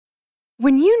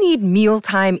When you need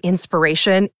mealtime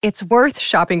inspiration, it's worth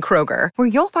shopping Kroger, where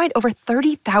you'll find over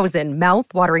 30,000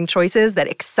 mouth-watering choices that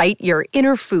excite your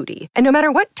inner foodie. And no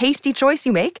matter what tasty choice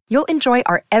you make, you'll enjoy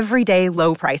our everyday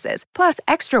low prices, plus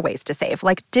extra ways to save,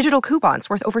 like digital coupons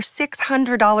worth over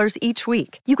 $600 each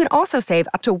week. You can also save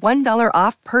up to $1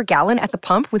 off per gallon at the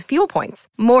pump with fuel points.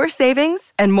 More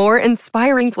savings and more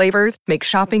inspiring flavors make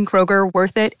shopping Kroger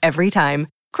worth it every time.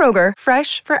 Kroger,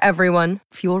 fresh for everyone.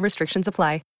 Fuel restrictions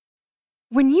apply.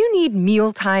 When you need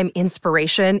mealtime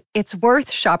inspiration, it's worth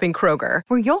shopping Kroger,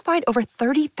 where you'll find over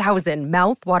 30,000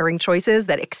 mouth-watering choices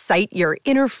that excite your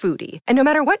inner foodie. And no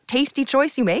matter what tasty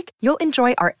choice you make, you'll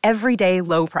enjoy our everyday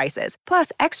low prices,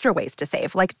 plus extra ways to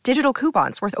save, like digital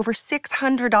coupons worth over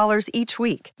 $600 each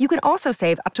week. You can also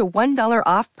save up to $1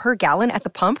 off per gallon at the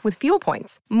pump with fuel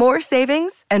points. More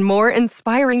savings and more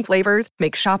inspiring flavors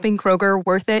make shopping Kroger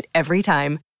worth it every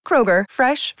time. Kroger,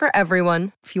 fresh for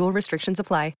everyone. Fuel restrictions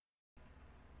apply.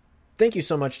 Thank you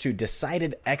so much to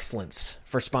Decided Excellence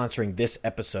for sponsoring this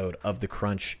episode of the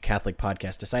Crunch Catholic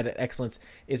Podcast. Decided Excellence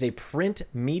is a print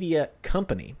media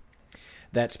company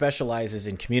that specializes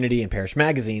in community and parish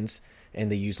magazines,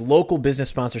 and they use local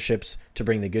business sponsorships to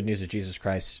bring the good news of Jesus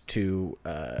Christ to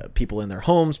people in their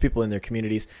homes, people in their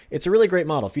communities. It's a really great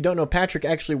model. If you don't know, Patrick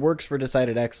actually works for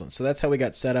Decided Excellence, so that's how we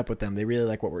got set up with them. They really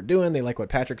like what we're doing. They like what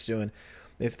Patrick's doing.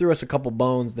 They threw us a couple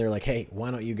bones. They're like, hey, why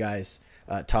don't you guys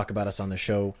talk about us on the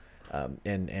show?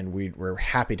 And we're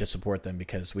happy to support them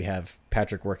because we have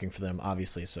Patrick working for them,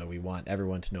 obviously, so we want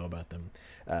everyone to know about them.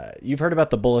 You've heard about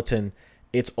the Bulletin.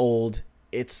 It's old.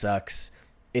 It sucks.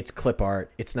 It's clip art.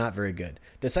 It's not very good.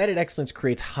 Decided Excellence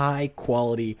creates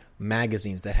high-quality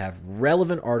magazines that have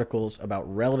relevant articles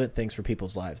about relevant things for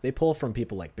people's lives. They pull from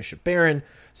people like Bishop Barron,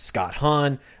 Scott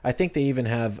Hahn. I think they even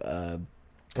have...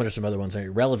 what are some other ones?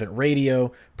 Relevant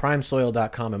Radio,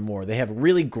 primesoil.com, and more. They have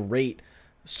really great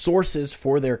sources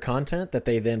for their content that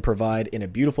they then provide in a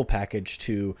beautiful package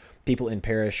to people in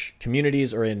parish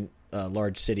communities or in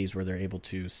large cities where they're able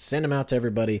to send them out to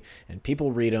everybody and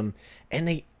people read them, and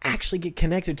they actually get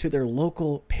connected to their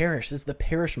local parish. This is the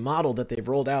parish model that they've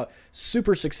rolled out.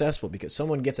 Super successful because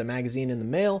someone gets a magazine in the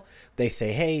mail. They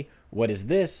say, hey, what is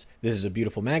this? This is a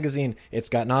beautiful magazine. It's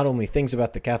got not only things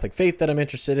about the Catholic faith that I'm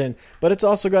interested in, but it's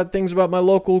also got things about my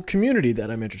local community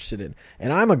that I'm interested in.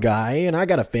 And I'm a guy, and I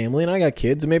got a family, and I got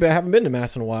kids, and maybe I haven't been to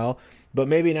Mass in a while, but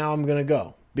maybe now I'm going to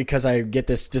go because I get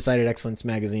this Decided Excellence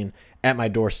magazine at my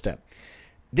doorstep.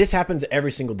 This happens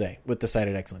every single day with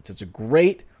Decided Excellence. It's a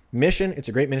great mission. It's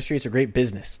a great ministry. It's a great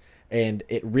business. And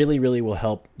it really, really will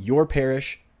help your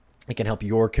parish. It can help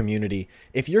your community.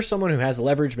 If you're someone who has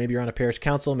leverage, maybe you're on a parish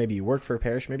council, maybe you work for a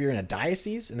parish, maybe you're in a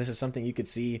diocese, and this is something you could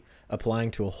see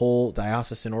applying to a whole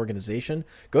diocesan organization,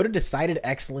 go to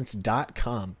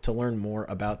decidedexcellence.com to learn more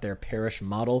about their parish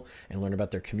model and learn about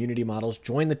their community models.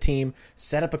 Join the team,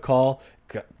 set up a call,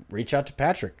 reach out to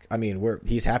Patrick. I mean,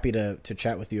 he's happy to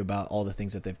chat with you about all the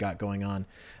things that they've got going on.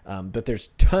 But there's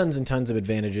tons and tons of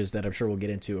advantages that I'm sure we'll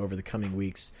get into over the coming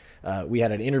weeks. We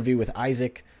had an interview with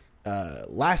Isaac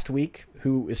last week,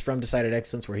 who is from Decided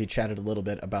Excellence, where he chatted a little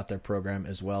bit about their program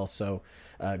as well. So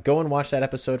go and watch that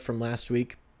episode from last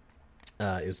week.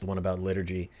 Is the one about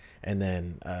liturgy. And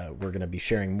then we're going to be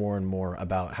sharing more and more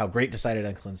about how great Decided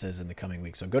Excellence is in the coming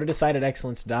weeks. So go to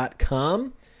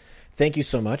decidedexcellence.com. Thank you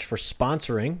so much for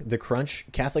sponsoring the Crunch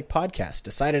Catholic Podcast.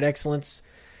 Decided Excellence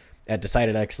at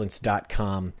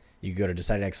decidedexcellence.com. You can go to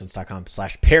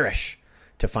decidedexcellence.com/parish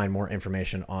to find more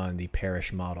information on the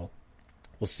parish model.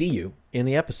 We'll see you in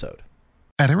the episode.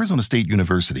 At Arizona State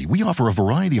University, we offer a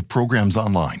variety of programs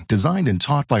online, designed and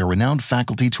taught by a renowned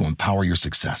faculty to empower your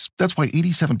success. That's why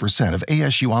 87% of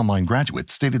ASU online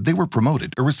graduates stated they were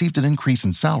promoted or received an increase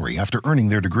in salary after earning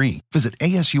their degree. Visit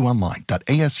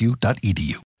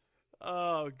asuonline.asu.edu.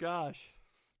 Oh, gosh.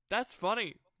 That's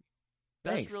funny.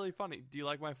 That's Thanks. really funny. Do you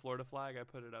like my Florida flag? I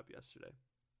put it up yesterday.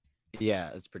 Yeah,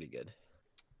 it's pretty good.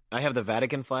 I have the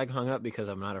Vatican flag hung up because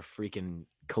I'm not a freaking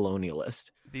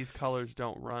colonialist. These colors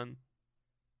don't run.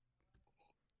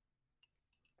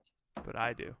 But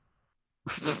I do.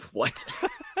 What?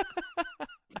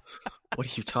 What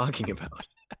are you talking about?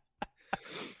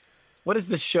 What is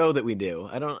this show that we do?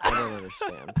 I don't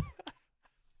understand.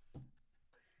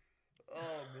 Oh,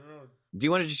 man. Do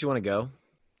you want to go?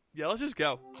 Yeah, let's just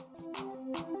go.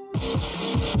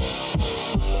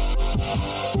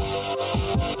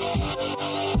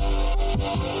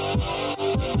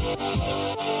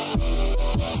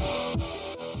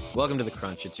 Welcome to The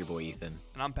Crunch. It's your boy, Ethan.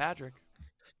 And I'm Patrick.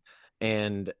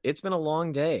 And it's been a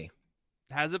long day.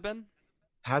 Has it been?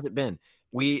 How's it been?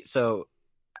 So,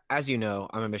 as you know,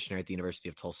 I'm a missionary at the University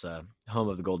of Tulsa, home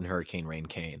of the Golden Hurricane Rain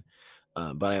Cane.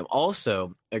 But I am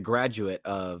also a graduate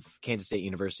of Kansas State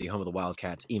University, home of the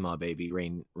Wildcats. Ema baby,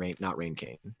 not Rain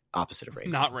Cane, opposite of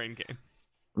Rain. Not Rain Cane.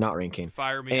 Not Rain Cane.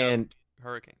 Fire me and up,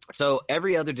 Hurricane. So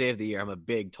every other day of the year, I'm a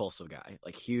big Tulsa guy,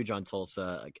 like huge on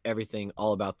Tulsa, like everything,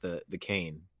 all about the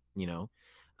cane, you know.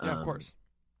 Yeah, of course.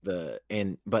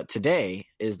 But today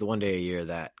is the one day a year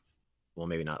that, well,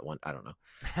 maybe not one, I don't know.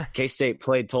 K-State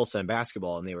played Tulsa in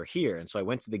basketball, and they were here, and so I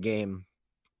went to the game,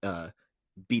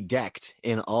 bedecked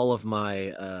in all of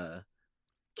my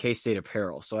K-State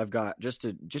apparel. So I've got just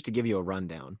to give you a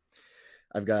rundown.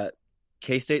 I've got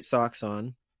K-State socks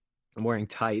on. I'm wearing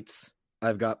tights.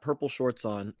 I've got purple shorts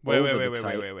on. Wait.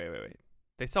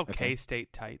 They sell Okay.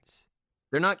 K-State tights.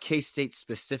 They're not K-State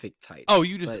specific tights. Oh,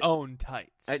 you just but own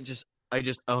tights. I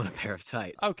just own a pair of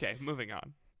tights. Okay, moving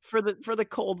on. For the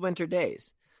cold winter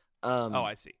days.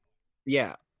 I see.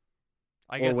 Yeah.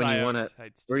 I guess when I you own wanna,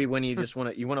 tights or too. when you just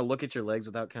want to look at your legs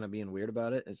without kind of being weird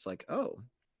about it. It's like, oh.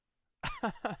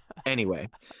 Anyway,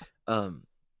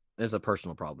 there's a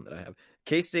personal problem that I have.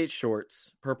 K-State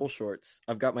shorts, purple shorts.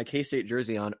 I've got my K-State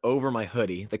jersey on over my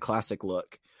hoodie, the classic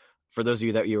look. For those of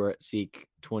you that you were at Seek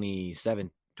 20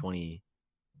 SLS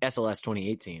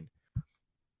 2018,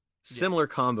 similar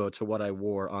combo to what I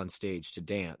wore on stage to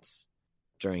dance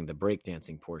during the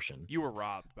breakdancing portion. You were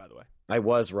robbed, by the way. I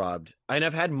was robbed. And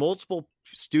I've had multiple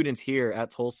students here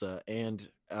at Tulsa, and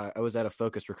I was at a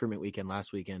focused recruitment weekend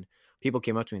last weekend. People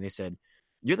came up to me and they said,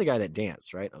 "You're the guy that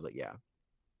danced, right?" I was like, "Yeah."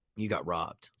 "You got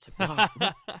robbed." It's like,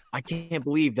 wow, I can't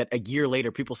believe that a year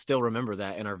later people still remember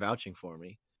that and are vouching for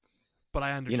me. But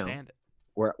I understand it.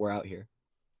 We're out here.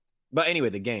 But anyway,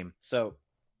 the game. So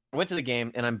I went to the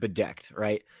game and I'm bedecked,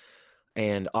 right?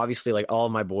 And obviously, like all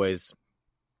of my boys,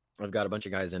 I've got a bunch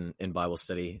of guys in Bible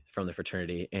study from the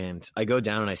fraternity, and I go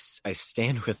down and I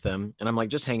stand with them, and I'm like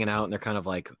just hanging out, and they're kind of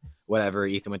like, whatever,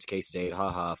 Ethan went to K-State,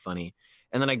 haha, funny.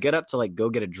 And then I get up to like go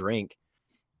get a drink,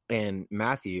 and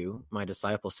Matthew, my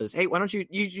disciple, says, "Hey, why don't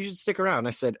you should stick around?" And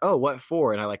I said, "Oh, what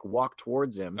for?" And I like walk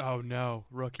towards him Oh no,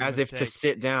 rookie as mistake. if to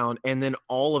sit down, and then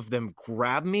all of them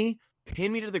grab me,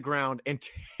 pin me to the ground, and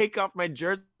take off my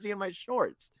jersey and my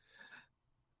shorts.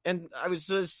 And I was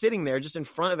just sitting there just in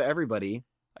front of everybody.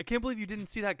 I can't believe you didn't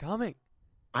see that coming.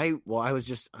 I was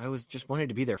just wanted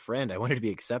to be their friend. I wanted to be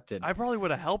accepted. I probably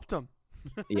would have helped him.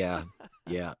 Yeah.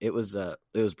 It was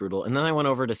brutal. And then I went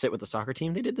over to sit with the soccer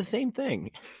team. They did the same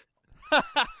thing.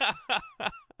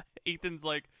 Ethan's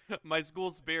like, my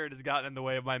school spirit has gotten in the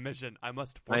way of my mission. I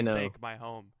must I know. forsake my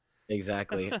home.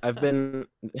 Exactly. I've been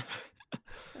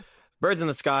birds in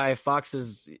the sky,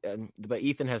 foxes, but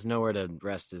Ethan has nowhere to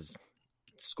rest his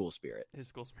school spirit. His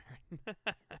school spirit.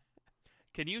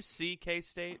 Can you see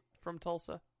K-State from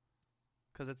Tulsa?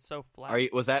 Because it's so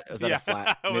flat. Was that Yeah. a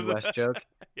flat Midwest joke?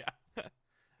 Yeah.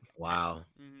 Wow.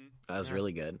 Mhm. That was Yeah.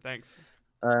 really good. Thanks.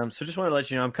 So just wanted to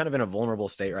let you know I'm kind of in a vulnerable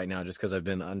state right now just because I've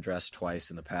been undressed twice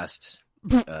in the past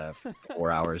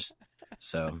 4 hours.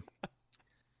 So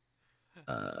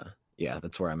yeah,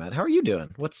 that's where I'm at. How are you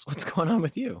doing? What's going on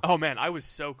with you? Oh man, I was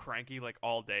so cranky like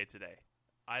all day today.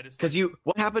 I just Because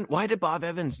what happened? Why did Bob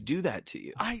Evans do that to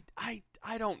you? I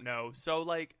don't know. So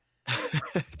like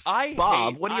It's I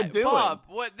Bob, hate- what are you doing? Bob,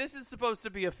 what? This is supposed to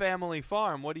be a family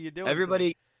farm. What are you doing? to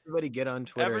me? Everybody get on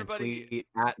Twitter Everybody- and tweet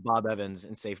at Bob Evans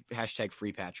and say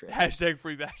 #FreePatrick. Hashtag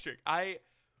free Patrick.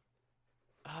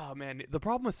 Oh man, the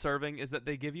problem with serving is that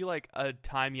they give you like a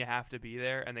time you have to be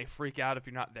there, and they freak out if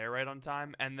you're not there right on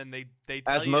time, and then they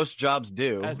tell As you, most jobs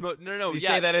do. no You yeah.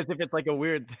 say that as if it's like a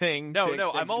weird thing. No, to no,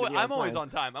 expect I'm you to always be I'm always time. on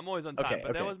time. I'm always on time. Okay,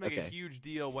 but they okay, always make a okay. huge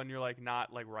deal when you're like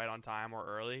not like right on time or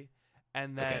early.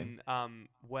 And then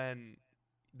when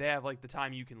they have like the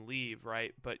time you can leave,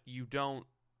 right? But you're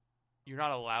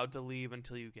not allowed to leave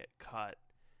until you get cut.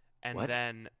 And What?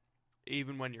 then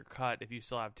even when you're cut, if you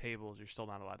still have tables, you're still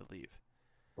not allowed to leave.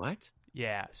 What?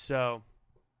 Yeah, so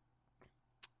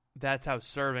that's how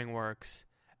serving works.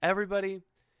 Everybody,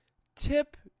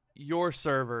 tip your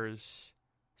servers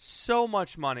so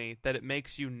much money that it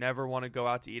makes you never want to go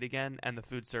out to eat again, and the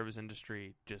food service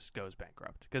industry just goes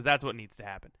bankrupt. Because that's what needs to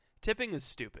happen. Tipping is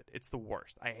stupid. It's the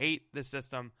worst. I hate this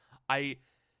system. I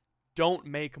don't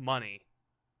make money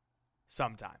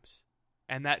sometimes.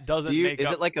 And that doesn't make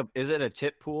up... Is it a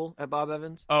tip pool at Bob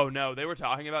Evans? Oh, no. They were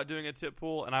talking about doing a tip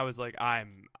pool, and I was like,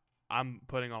 I'm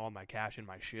putting all my cash in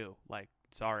my shoe. Like,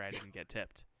 sorry, I didn't get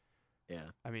tipped. Yeah.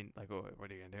 I mean, like,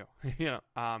 what are you gonna do? you know,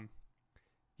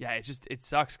 yeah, it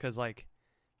sucks because like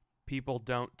people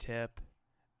don't tip,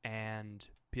 and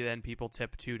then people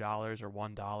tip $2 or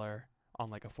 $1 on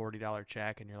like a $40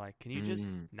 check, and you're like, can you just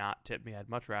not tip me? I'd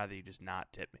much rather you just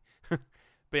not tip me.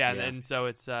 But yeah, Yeah. and so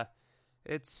it's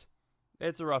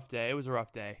It's a rough day. It was a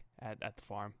rough day at the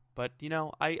farm. But, you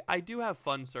know, I do have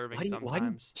fun serving sometimes. Why do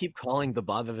you keep calling the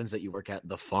Bob Evans that you work at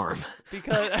the farm?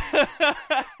 Because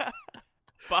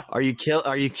Are you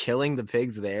killing the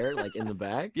pigs there, like in the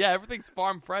back? Yeah, everything's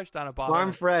farm fresh down at Bob Farm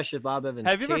Evans. fresh at Bob Evans.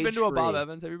 Have you ever been to a Bob Cage-free.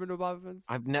 Evans? Have you been to a Bob Evans?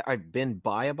 I've been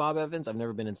by a Bob Evans. I've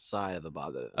never been inside of a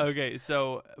Bob Evans. Okay,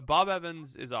 so Bob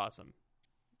Evans is awesome.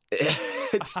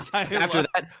 After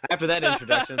that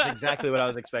introduction, that's exactly what I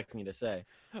was expecting you to say.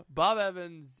 Bob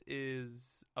Evans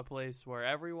is a place where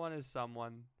everyone is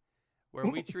someone, where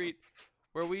we treat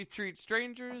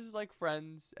strangers like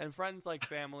friends, and friends like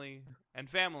family, and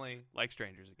family like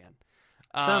strangers again.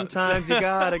 Sometimes you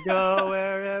gotta go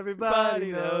where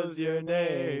everybody knows your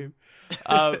name.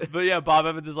 But yeah, Bob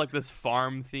Evans is like this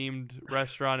farm-themed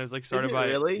restaurant. It was like started by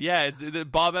really? Yeah,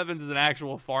 Bob Evans is an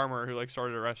actual farmer who like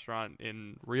started a restaurant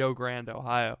in Rio Grande,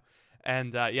 Ohio.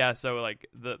 And yeah, so like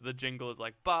the jingle is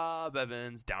like Bob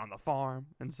Evans down on the farm,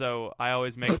 and so I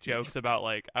always make jokes about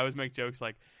like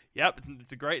yep,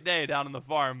 it's a great day down on the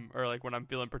farm, or like when I'm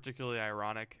feeling particularly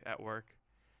ironic at work.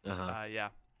 Yeah,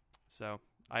 so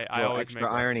I always extra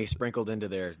make irony sprinkled into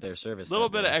their service. A little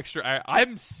bit of extra. I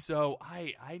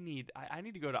need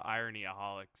to go to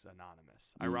Ironyaholics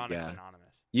Anonymous. Ironics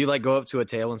Anonymous. You like go up to a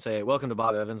table and say, "Welcome to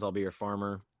Bob Evans. I'll be your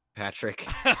farmer, Patrick."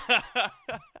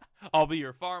 I'll be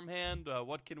your farmhand.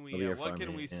 What can we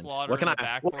slaughter? What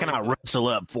can I rustle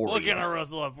up for you? What can I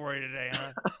rustle up for you today,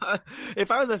 huh?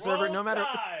 If I was a server, no matter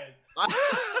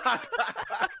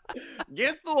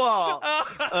against the wall.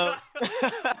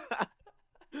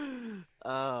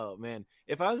 Oh man,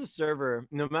 if I was a server,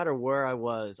 no matter where I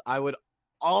was, I would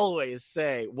always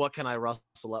say, "What can I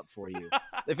rustle up for you?"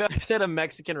 If I was at a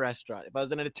Mexican restaurant, if I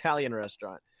was in an Italian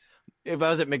restaurant, if I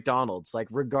was at McDonald's, like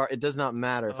it does not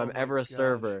matter. If I'm ever a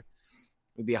server,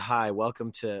 it'd be hi,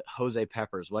 welcome to Jose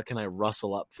Peppers. What can I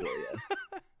rustle up for you?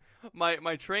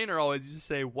 My trainer always used to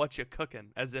say, "What you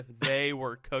cooking?" as if they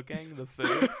were cooking the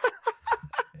food.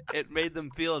 It made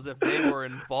them feel as if they were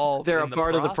involved. They're in a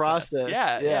part of the process.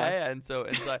 Yeah. And so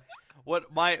it's like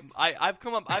I've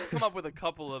come up with a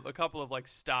couple of like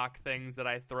stock things that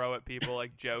I throw at people,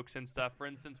 like jokes and stuff. For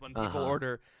instance, when people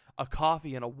order a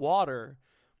coffee and a water,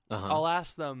 I'll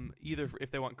ask them either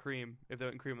if they want cream. If they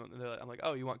want cream, I'm like,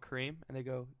 "Oh, you want cream?" And they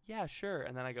go, "Yeah, sure."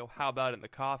 And then I go, "How about in the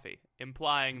coffee?"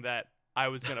 Implying that I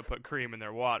was gonna put cream in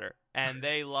their water, and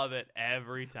they love it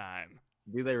every time.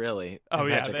 Do they really? Oh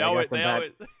yeah, Patrick, they always. I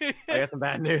got some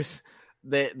bad news.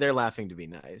 They're laughing to be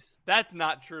nice. That's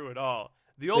not true at all.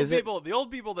 The old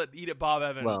people that eat at Bob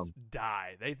Evans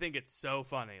die. They think it's so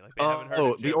funny. Like they haven't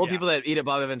heard. The old people that eat at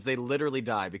Bob Evans, they literally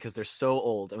die because they're so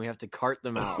old, and we have to cart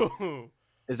them out.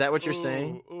 Is that what you're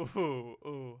saying?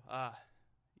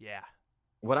 Yeah.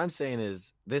 What I'm saying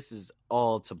is, this is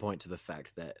all to point to the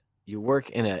fact that you work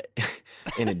in a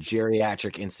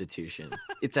geriatric institution.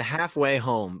 It's a halfway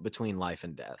home between life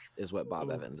and death, is what Bob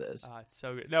Evans is. It's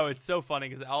so good. No, it's so funny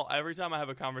because every time I have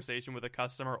a conversation with a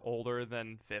customer older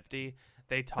than 50,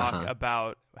 they talk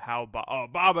about how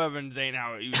Bob Evans ain't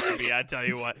how it used to be. I tell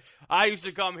you what, I used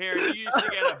to come here and you used to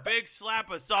get a big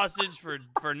slap of sausage for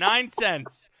 9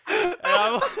 cents. And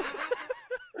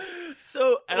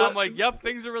I'm like, yep,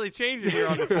 things are really changing here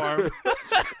on the farm.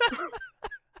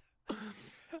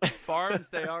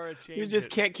 Farms, they are a change. You just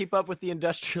can't keep up with the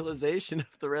industrialization of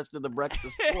the rest of the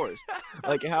breakfast force.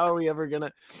 Like, how are we ever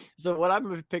gonna? So what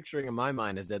I'm picturing in my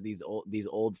mind is that these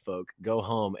old folk go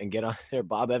home and get on their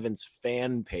Bob Evans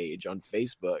fan page on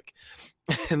Facebook,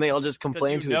 and they all just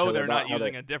complain to each other. They're not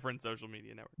using a different social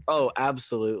media network. Oh,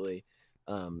 absolutely.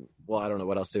 Well, I don't know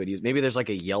what else they would use. Maybe there's like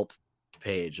a Yelp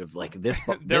page of like this.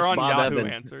 They're this on Bob Yahoo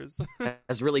Evans Answers.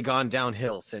 has really gone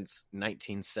downhill since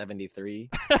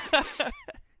 1973.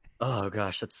 Oh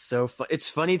gosh, that's so fun. It's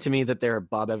funny to me that there are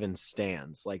Bob Evans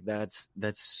stands. Like that's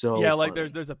so yeah. Like funny.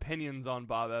 there's opinions on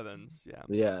Bob Evans.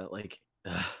 Yeah. Like,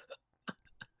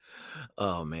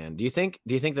 oh man, do you think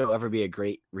there'll ever be a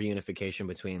great reunification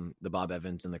between the Bob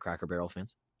Evans and the Cracker Barrel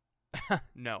fans?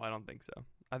 No, I don't think so.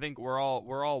 I think we're all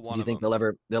one. Do you think they'll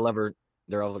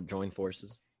all join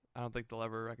forces? I don't think they'll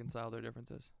ever reconcile their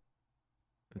differences.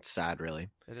 It's sad, really.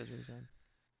 It is really sad.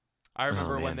 I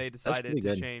remember when they decided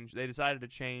to change. They decided to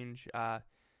change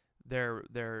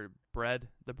their bread.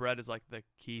 The bread is like the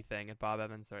key thing at Bob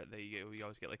Evans. You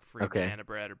always get like free banana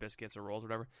bread or biscuits or rolls or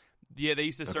whatever. Yeah, they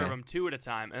used to serve them 2 at a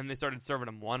time, and they started serving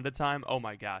them 1 at a time. Oh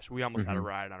my gosh, we almost had a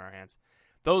riot on our hands.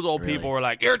 Those old people were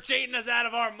like, "You're cheating us out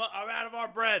of our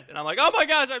bread," and I'm like, "Oh my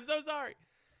gosh, I'm so sorry.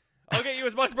 I'll get you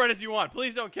as much bread as you want.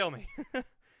 Please don't kill me."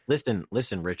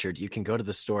 Listen, Richard, you can go to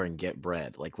the store and get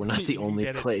bread. Like, we're not the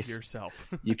only place. Yourself.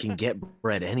 You can get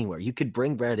bread anywhere. You could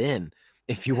bring bread in.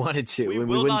 if you wanted to. We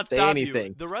wouldn't not say stop anything.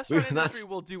 you. The restaurant would not industry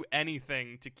will do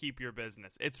anything to keep your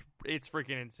business. It's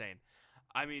freaking insane.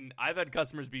 I mean, I've had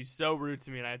customers be so rude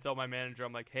to me, and I tell my manager,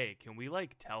 I'm like, hey, can we,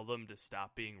 like, tell them to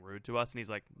stop being rude to us? And he's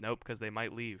like, nope, because they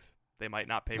might leave. They might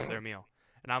not pay for their meal.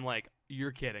 And I'm like,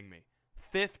 you're kidding me.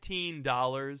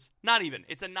 $15? Not even.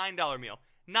 It's a $9 meal.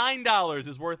 $9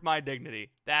 is worth my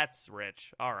dignity. That's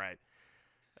rich. All right.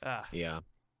 Yeah.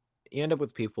 You end up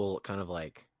with people kind of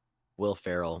like Will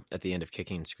Ferrell at the end of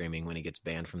Kicking and Screaming when he gets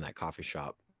banned from that coffee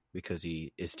shop because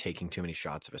he is taking too many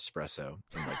shots of espresso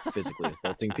and like physically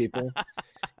assaulting people.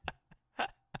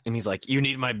 And he's like, you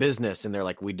need my business. And they're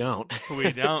like, we don't.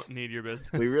 We don't need your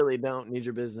business. We really don't need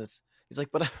your business. He's like,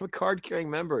 but I'm a card carrying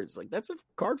member. It's like, that's a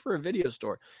card for a video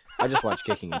store. I just watched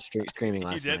Kicking and Screaming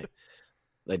last night.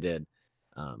 I did.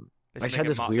 I just had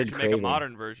this weird they should craving. make a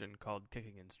modern version called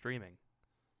Kicking and Streaming.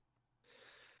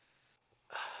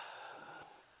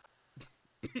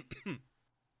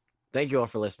 Thank you all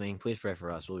for listening. Please pray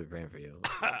for us. We'll be praying for you.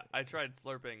 I tried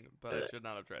slurping, but I should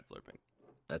not have tried slurping.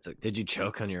 Did you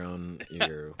choke on your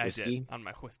whiskey? I did, on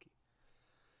my whiskey.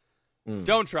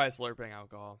 Don't try slurping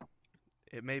alcohol.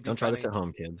 It may be Don't try this at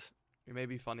home, kids. It may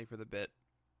be funny for the bit.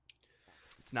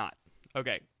 It's not.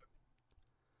 Okay.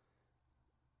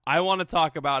 I want to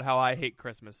talk about how I hate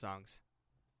Christmas songs.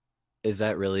 Is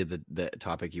that really the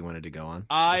topic you wanted to go on?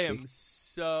 I am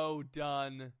so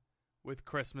done with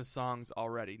Christmas songs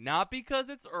already. Not because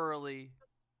it's early.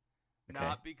 Okay.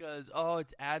 Not because,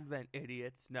 it's Advent,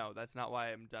 idiots. No, that's not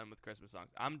why I'm done with Christmas songs.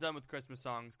 I'm done with Christmas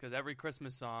songs because every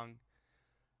Christmas song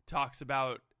talks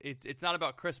about, it's not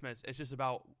about Christmas. It's just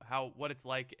about what it's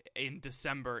like in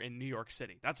December in New York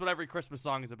City. That's what every Christmas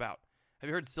song is about. Have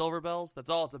you heard Silver Bells?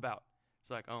 That's all it's about. It's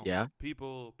like, yeah,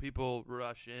 people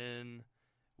rush in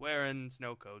wearing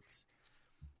snow coats,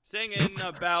 singing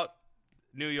about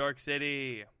New York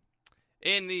City.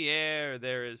 In the air,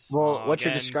 there is smog. Well, what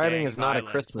you're describing is not violence.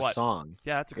 a Christmas song.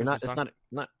 Yeah, that's a Christmas song. It's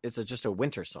not. It's just a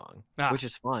winter song, Ah. which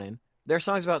is fine. There are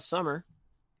songs about summer.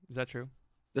 Is that true?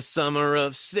 The summer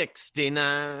of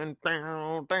 '69.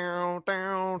 Down, down,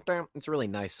 down, down. It's a really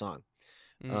nice song.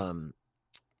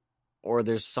 Or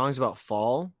there's songs about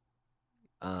fall.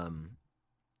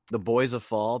 The Boys of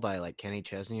Fall by like Kenny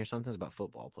Chesney or something is about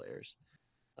football players.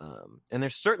 And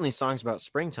there's certainly songs about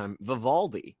springtime.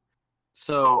 Vivaldi.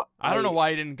 So I don't know why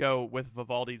you didn't go with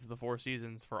Vivaldi's The Four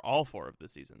Seasons for all four of the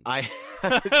seasons. I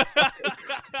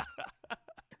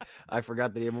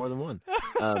forgot that he had more than one.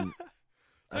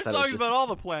 There's songs about all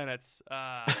the planets.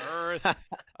 Earth,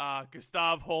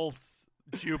 Gustav Holst,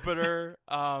 Jupiter.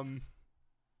 That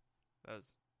was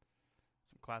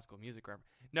some classical music.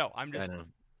 No, I'm just.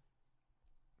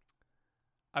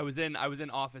 I was in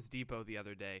Office Depot the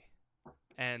other day,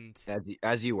 and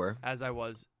as you were, as I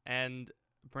was, and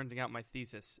printing out my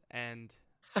thesis, and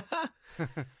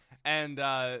and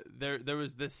there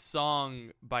was this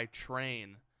song by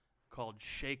Train called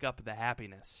 "Shake Up the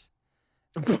Happiness."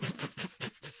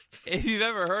 If you've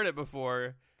ever heard it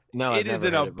before, no, it is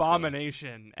an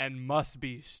abomination and must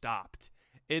be stopped.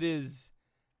 It is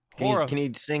horrible. Can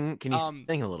you sing? Can you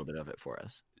sing a little bit of it for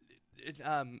us?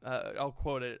 I'll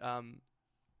quote it.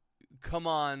 Come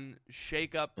on,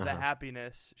 shake up the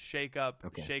happiness. Shake up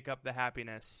the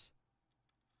happiness.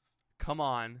 Come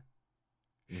on,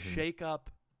 shake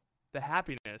up the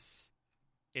happiness.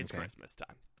 It's Christmas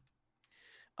time.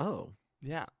 Oh.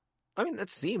 Yeah. I mean,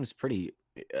 that seems pretty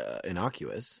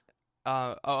innocuous.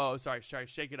 Sorry.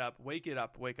 Shake it up. Wake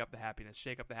up the happiness.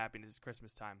 Shake up the happiness. It's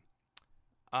Christmas time.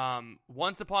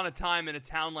 Once upon a time in a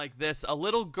town like this, a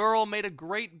little girl made a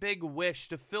great big wish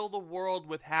to fill the world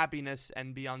with happiness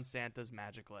and be on Santa's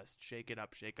magic list. Shake it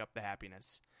up. Shake up the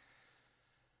happiness.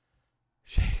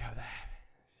 Shake up the happiness.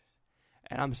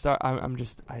 And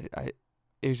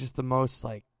it was just the most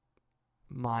like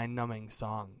mind-numbing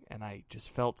song, and I just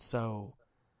felt so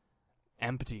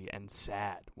empty and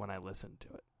sad when I listened to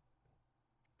it.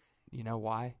 You know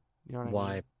why? You know what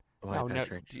I mean? Why,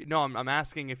 Patrick? I'm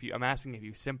asking if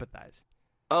you sympathize.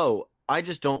 Oh, I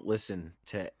just don't listen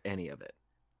to any of it.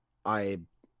 I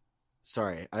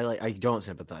don't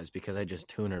sympathize because I just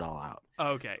tune it all out.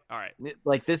 Okay, all right.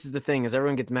 Like, this is the thing, is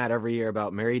everyone gets mad every year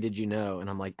about Mary Did You Know, and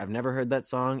I'm like, I've never heard that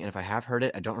song, and if I have heard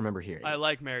it, I don't remember hearing it. I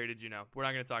like Mary Did You Know. We're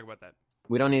not going to talk about that.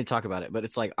 We don't need to talk about it, but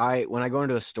it's like when I go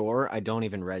into a store, I don't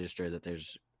even register that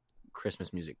there's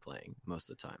Christmas music playing most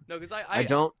of the time. No, because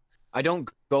I don't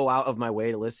go out of my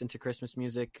way to listen to Christmas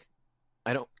music.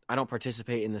 I don't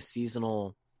participate in the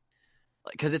seasonal,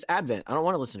 because it's Advent. I don't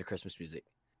want to listen to Christmas music.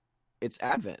 It's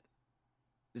Advent.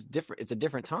 It's different. It's a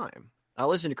different time. I'll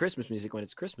listen to Christmas music when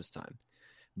it's Christmas time.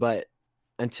 But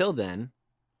until then,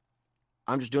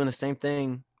 I'm just doing the same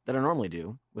thing that I normally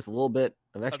do with a little bit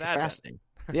of extra Advent. fasting.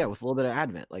 Yeah, with a little bit of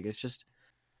Advent. Like, it's just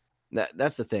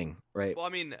that's the thing, right? Well, I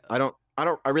mean, I don't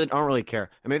really care.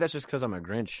 I mean, that's just because I'm a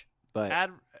Grinch.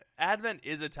 But Advent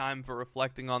is a time for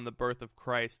reflecting on the birth of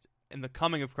Christ and the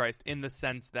coming of Christ, in the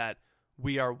sense that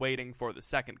we are waiting for the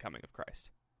second coming of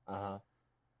Christ.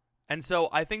 And so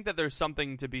I think that there's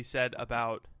something to be said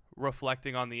about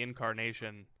reflecting on the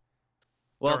incarnation.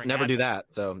 Well, during never do Advent.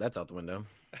 that, so that's out the window.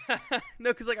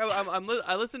 No, because like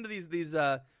I listen to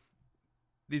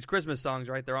these Christmas songs,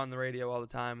 right? They're on the radio all the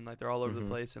time, and like they're all over the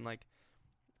place. And like,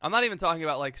 I'm not even talking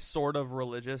about like sort of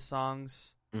religious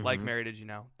songs, like "Mary Did You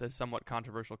Know," the somewhat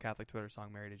controversial Catholic Twitter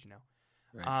song "Mary Did You Know."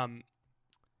 Right.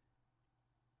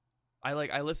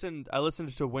 I listened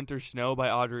to "Winter Snow"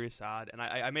 by Audrey Assad, and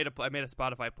I made a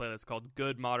Spotify playlist called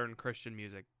 "Good Modern Christian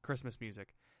Music, Christmas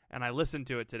Music," and I listened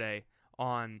to it today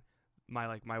on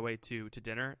my way to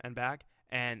dinner and back,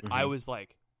 and I was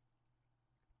like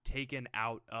taken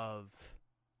out of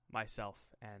myself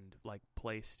and like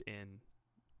placed in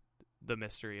the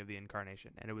mystery of the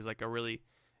incarnation, and it was like a really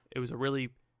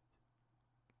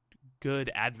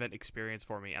good Advent experience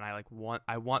for me, and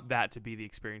I want that to be the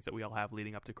experience that we all have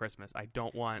leading up to Christmas. I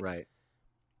don't want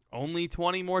only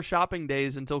 20 more shopping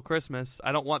days until Christmas.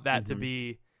 I don't want that to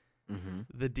be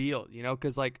the deal, you know,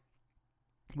 because like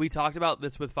we talked about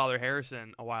this with Father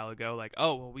Harrison a while ago, like,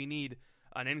 oh, well, we need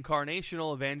an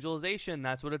incarnational evangelization.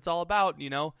 That's what it's all about, you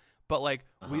know. But like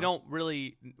we don't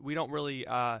really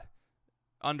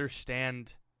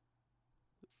understand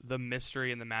the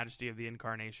mystery and the majesty of the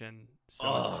incarnation,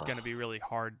 so it's going to be really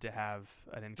hard to have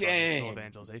an incarnational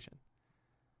evangelization.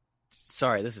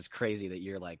 Sorry, this is crazy that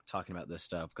you're like talking about this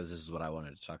stuff, because this is what I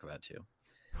wanted to talk about too.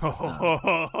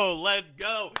 Let's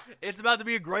go. It's about to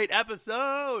be a great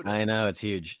episode. I know, it's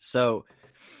huge. So,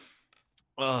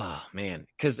 oh man,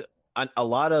 because a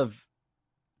lot of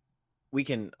we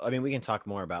can talk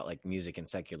more about like music and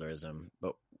secularism,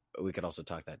 but we could also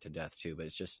talk that to death too. But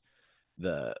it's just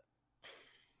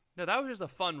no, that was just a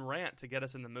fun rant to get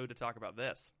us in the mood to talk about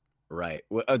this. Right.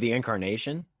 Oh, the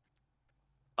incarnation.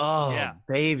 Oh, yeah,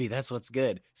 baby, that's what's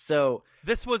good. So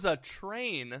this was a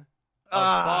train.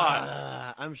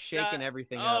 I'm shaking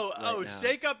everything up. Right now.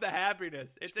 Shake up the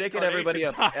happiness. It's shaking everybody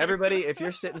time. up. Everybody, if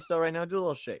you're sitting still right now, do a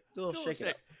little shake. Do a little shake. It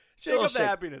up. Shake up the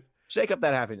happiness. Shake up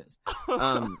that happiness.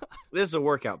 This is a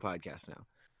workout podcast now.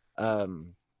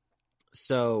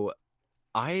 So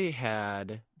I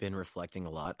had been reflecting a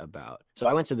lot about. So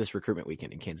I went to this recruitment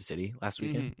weekend in Kansas City last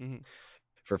weekend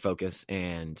for Focus,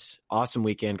 and awesome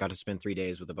weekend. Got to spend 3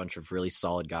 days with a bunch of really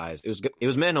solid guys. It was good. It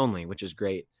was men only, which is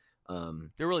great.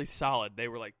 They're really solid. They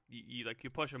were like you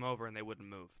push them over and they wouldn't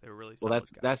move. They were really solid. Well,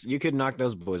 that's you could knock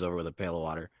those boys over with a pail of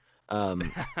water.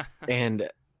 And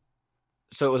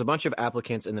so it was a bunch of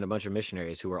applicants and then a bunch of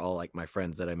missionaries who were all like my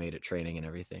friends that I made at training and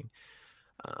everything.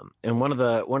 And one of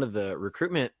the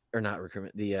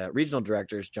regional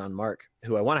directors, John Mark,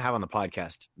 who I want to have on the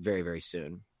podcast very, very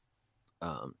soon.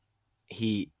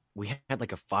 We had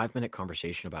like a 5-minute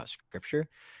conversation about scripture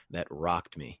that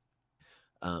rocked me.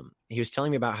 He was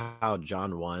telling me about how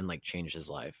John 1 like changed his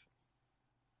life,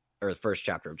 or the first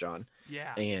chapter of John.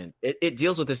 Yeah. And it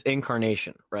deals with this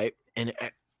incarnation, right? And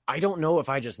I don't know if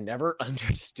I just never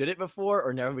understood it before,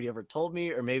 or nobody ever told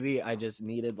me, or maybe I just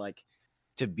needed like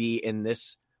to be in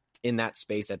that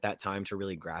space at that time to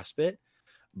really grasp it.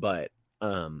 But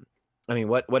I mean,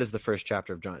 what is the first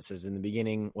chapter of John? It says, in the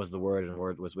beginning was the Word, and the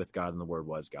Word was with God, and the Word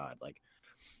was God. Like,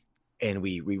 and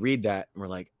we read that and we're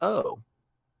like, oh,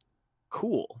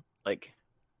 cool. Like,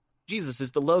 Jesus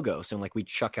is the Logos, and like we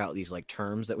chuck out these like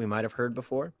terms that we might have heard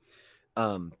before.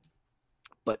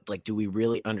 But like, do we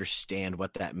really understand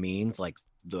what that means? Like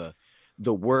the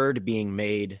Word being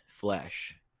made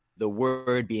flesh, the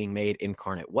Word being made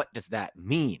incarnate. What does that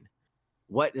mean?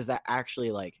 What does that actually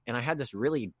like? And I had this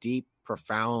really deep,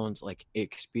 profound like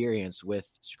experience with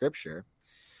Scripture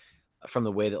from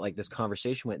the way that like this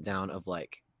conversation went down of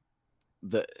like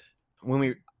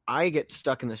I get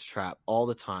stuck in this trap all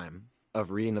the time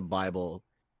of reading the Bible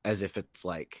as if it's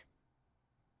like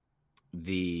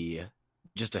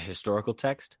just a historical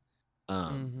text.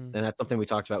 And that's something we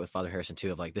talked about with Father Harrison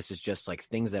too, of like, this is just like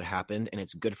things that happened and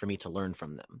it's good for me to learn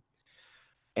from them.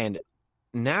 And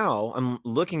now I'm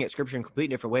looking at Scripture in a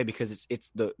completely different way, because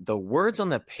it's the words on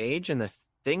the page and the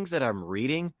things that I'm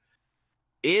reading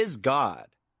is God.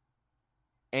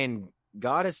 And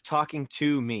God is talking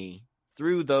to me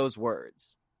through those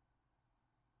words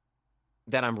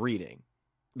that I'm reading,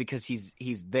 because he's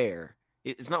there.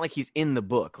 It's not like he's in the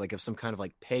book, like of some kind of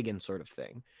like pagan sort of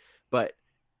thing, but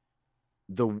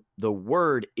the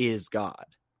Word is God.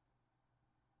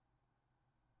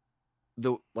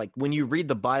 Like when you read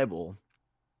the Bible,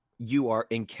 you are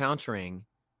encountering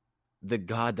the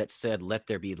God that said, "Let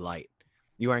there be light."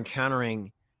 You are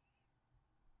encountering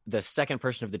the second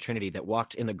person of the Trinity that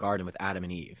walked in the garden with Adam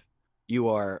and Eve. You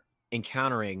are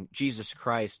encountering Jesus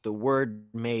Christ, the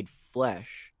Word made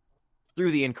flesh,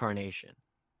 through the incarnation.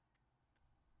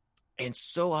 And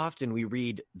so often we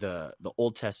read the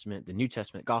Old Testament, the New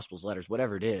Testament, Gospels, letters,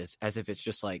 whatever it is, as if it's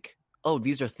just like, oh,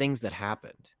 these are things that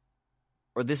happened,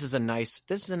 or this is a nice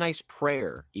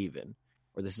prayer, even,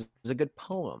 or this is a good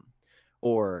poem,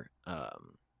 or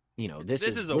this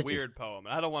is a weird poem.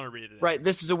 I don't want to read it. Right,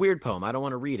 this is a weird poem. I don't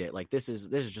want to read it. Like this is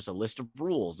just a list of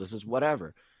rules. This is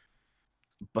whatever.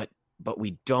 But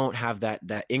we don't have that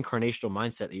incarnational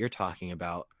mindset that you're talking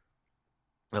about,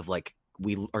 of like,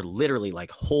 we are literally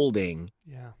like holding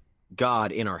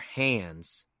God in our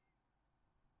hands,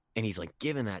 and he's like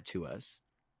giving that to us.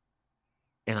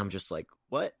 And I'm just like,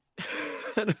 what?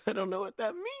 I don't know what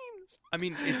that means. I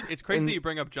mean, it's crazy that you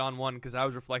bring up John 1, because I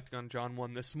was reflecting on John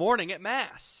 1 this morning at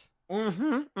Mass.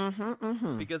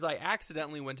 Because I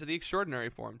accidentally went to the extraordinary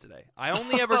form today. I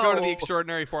only ever go to the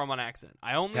extraordinary form on accident.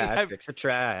 Patrick's a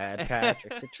trad.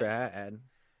 Patrick's a trad.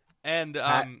 And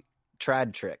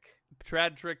trad trick.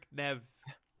 Trad trick Nev.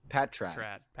 Pat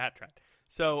trad. Pat trad.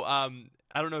 So I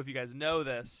don't know if you guys know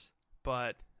this,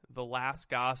 but the last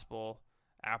gospel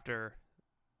after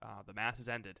the Mass is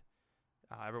ended,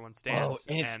 everyone stands. Oh,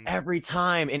 and it's every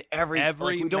time in every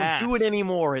we don't Mass, do it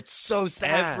anymore. It's so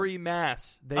sad. Every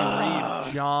Mass they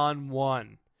read John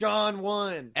 1. John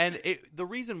 1. And the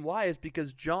reason why is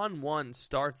because John 1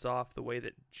 starts off the way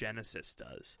that Genesis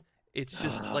does. It's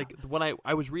just like when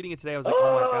I was reading it today, I was like,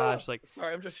 oh my gosh, like,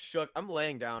 sorry, I'm just shook. I'm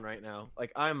laying down right now.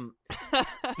 Like I'm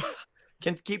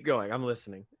can keep going. I'm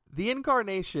listening. The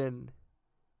incarnation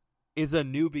is a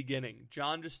new beginning.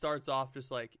 John just starts off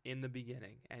just like in the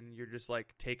beginning, and you're just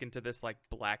like taken to this like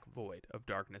black void of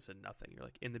darkness and nothing. You're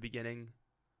like, in the beginning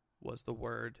was the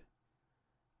Word.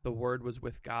 The Word was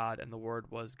with God, and the Word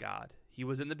was God. He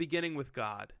was in the beginning with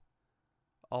God.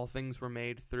 All things were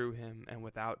made through him, and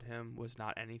without him was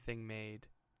not anything made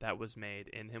that was made.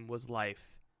 In him was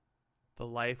life. The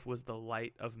life was the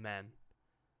light of men.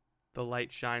 The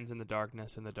light shines in the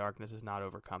darkness, and the darkness has not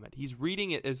overcome it. He's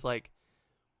reading it as like,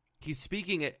 he's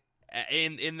speaking it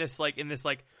in this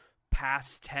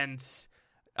past tense,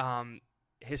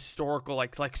 historical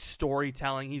like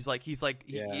storytelling. It's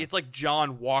like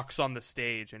John walks on the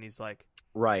stage, and he's like,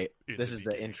 right. This is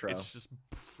the intro. It's just,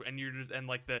 and you're just, and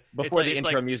like the before the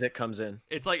intro music comes in.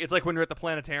 It's like when you're at the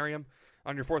planetarium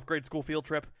on your 4th grade school field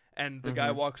trip, and the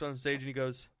guy walks on stage and he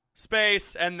goes,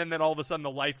 "Space," and then all of a sudden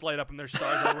the lights light up and there's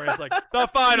stars everywhere. It's like the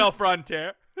final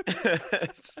frontier.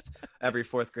 Every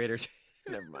 4th grader.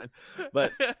 Never mind.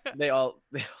 But they'll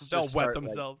wet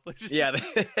themselves. Like, yeah,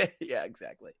 yeah,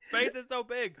 exactly. Space is so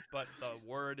big, but the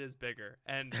Word is bigger.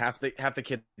 And half the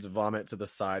kids vomit to the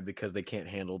side because they can't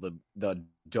handle the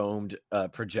domed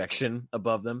projection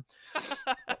above them.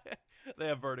 They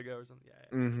have vertigo or something.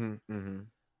 Yeah.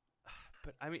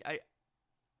 But I mean,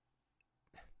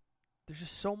 there's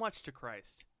just so much to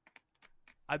Christ.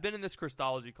 I've been in this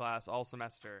Christology class all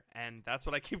semester, and that's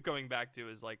what I keep going back to,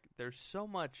 is like, there's so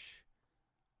much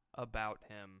about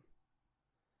him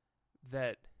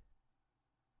that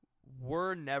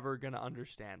we're never going to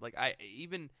understand. Like,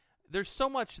 there's so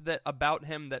much about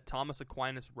him that Thomas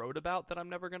Aquinas wrote about that I'm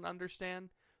never going to understand.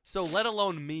 So let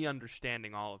alone me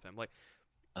understanding all of him. Like,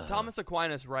 Thomas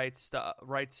Aquinas writes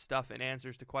stuff in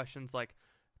answers to questions like,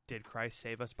 did Christ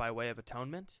save us by way of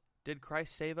atonement? Did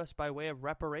Christ save us by way of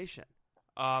reparation?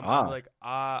 Those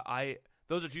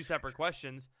are two separate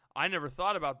questions. I never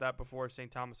thought about that before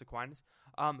St. Thomas Aquinas.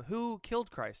 Who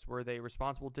killed Christ? Were they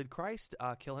responsible? Did Christ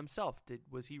kill himself?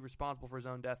 Was he responsible for his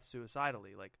own death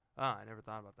suicidally? Like, I never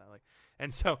thought about that. Like,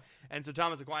 and so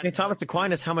Thomas Aquinas. Hey, Thomas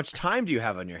Aquinas, how much time do you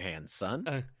have on your hands,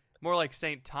 son? More like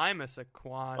St. Thomas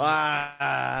Aquinas.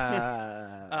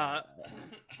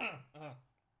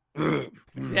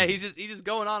 Yeah, he's just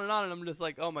going on, and I'm just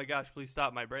like, oh my gosh, please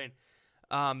stop my brain.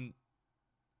 But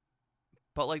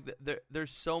like,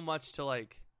 there's so much to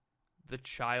like the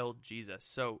child Jesus.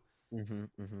 So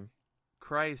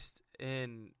Christ,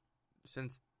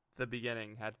 since the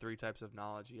beginning, had 3 types of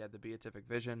knowledge. He had the beatific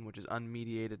vision, which is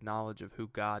unmediated knowledge of who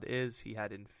God is. He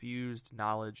had infused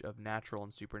knowledge of natural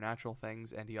and supernatural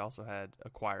things, and he also had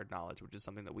acquired knowledge, which is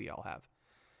something that we all have.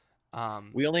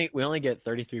 We only get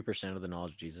 33% of the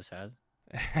knowledge Jesus had.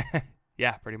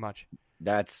 Yeah, pretty much.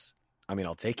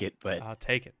 I'll take it, but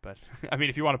I mean,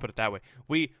 if you want to put it that way,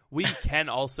 we can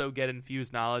also get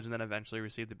infused knowledge and then eventually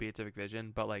receive the beatific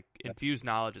vision. But like, infused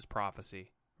knowledge is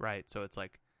prophecy, right? So it's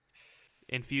like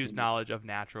infused knowledge of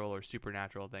natural or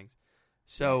supernatural things.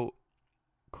 So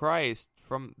Christ,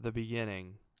 from the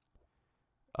beginning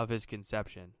of his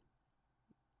conception,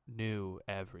 knew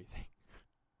everything.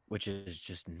 Which is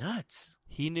just nuts.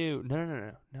 He knew.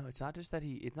 No. It's not just that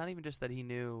he. It's not even just that he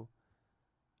knew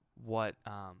what,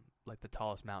 like the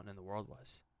tallest mountain in the world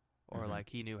was, or like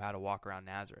he knew how to walk around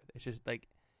Nazareth. It's just like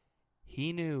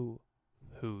he knew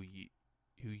who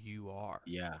you are.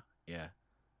 Yeah.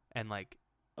 And like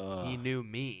he knew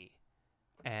me,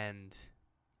 and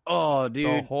oh,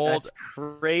 dude, that's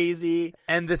crazy.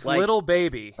 And this little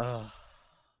baby.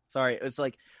 Sorry, it's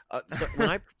like so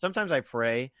when sometimes I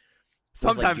pray.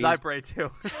 Sometimes like I pray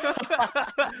too.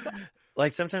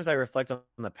 Like sometimes I reflect on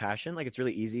the Passion. Like it's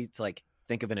really easy to like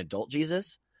think of an adult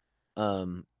Jesus,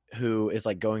 who is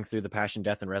like going through the Passion,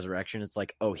 death, and resurrection. It's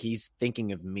like, oh, he's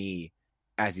thinking of me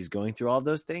as he's going through all of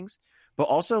those things. But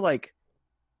also like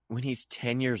when he's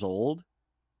 10 years old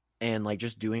and like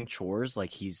just doing chores,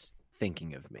 like he's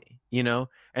thinking of me, you know,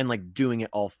 and like doing it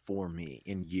all for me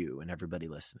and you and everybody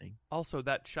listening. Also,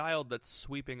 that child that's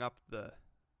sweeping up the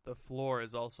floor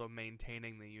is also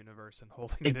maintaining the universe and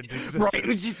holding it into existence. Right? It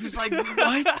was just like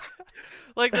what?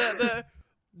 Like the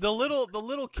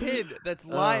little kid that's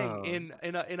lying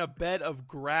in a bed of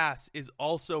grass is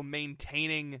also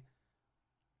maintaining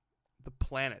the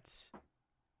planets.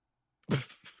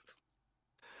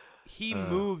 He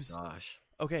moves. Gosh.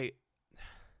 Okay,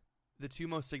 the two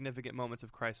most significant moments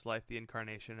of Christ's life: the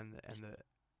incarnation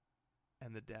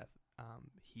and the death.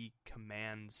 He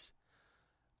commands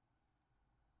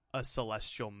a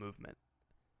celestial movement.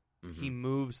 He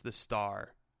moves the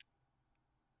star,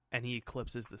 and he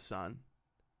eclipses the sun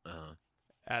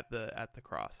at the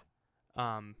cross.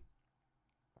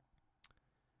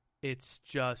 It's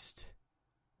just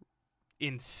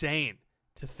insane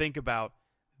to think about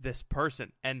this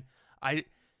person, and I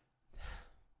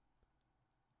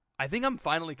think I'm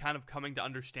finally kind of coming to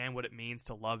understand what it means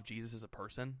to love Jesus as a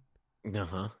person.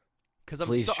 Because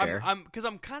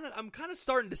I'm kind of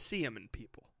starting to see him in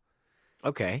people.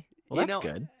 Okay, well that's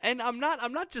good. And I'm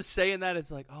not just saying that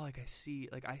as like, oh, like I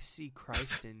see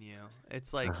Christ in you.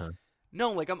 It's like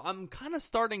no, like I'm kind of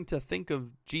starting to think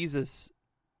of Jesus,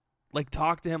 like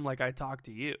talk to him like I talk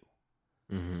to you,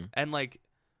 and like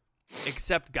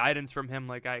accept guidance from him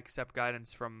like I accept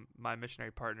guidance from my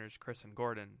missionary partners Chris and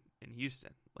Gordon in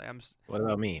Houston. Like What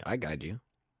about me? I guide you.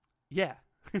 Yeah.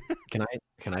 Can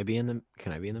I be in the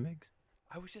mix?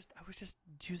 I was just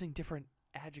choosing different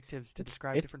adjectives to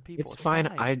describe different people. It's fine.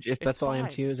 If that's all I am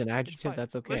to you is an adjective,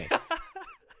 that's okay.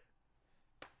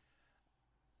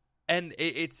 And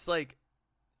it's like,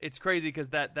 it's crazy because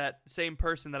that same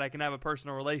person that I can have a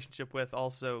personal relationship with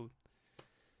also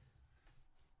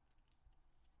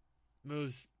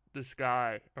moves the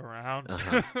sky around.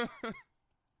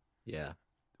 Yeah.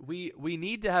 We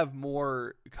need to have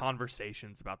more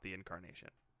conversations about the incarnation.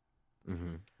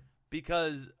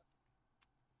 Because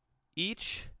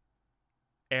each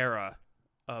era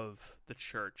of the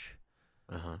church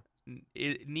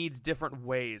it needs different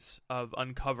ways of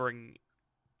uncovering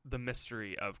the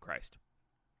mystery of Christ.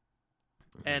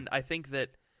 And I think that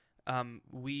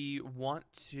we want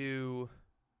to,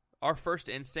 our first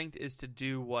instinct is to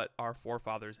do what our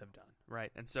forefathers have done,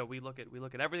 right? And so we look at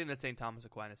everything that St. Thomas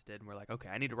Aquinas did, and we're like, okay,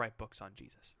 I need to write books on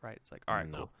Jesus, right? It's like, all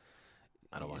right, cool.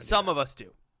 I don't want to. Some of us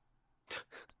do.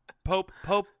 Pope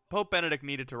Benedict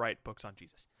needed to write books on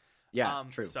Jesus. Yeah,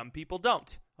 true. Some people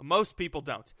don't. Most people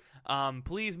don't.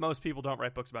 Please, most people don't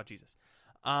write books about Jesus.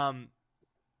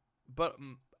 But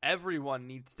everyone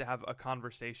needs to have a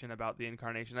conversation about the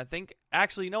incarnation. I think,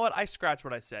 actually, you know what? I scratch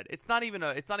what I said. It's not even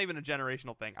a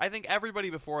generational thing. I think everybody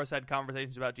before us had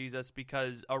conversations about Jesus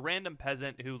because a random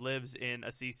peasant who lives in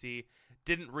Assisi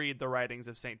didn't read the writings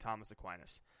of St. Thomas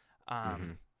Aquinas.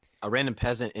 A random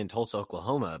peasant in Tulsa,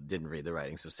 Oklahoma didn't read the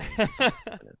writings of St. Thomas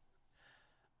Aquinas.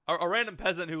 A random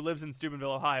peasant who lives in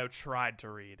Steubenville, Ohio, tried to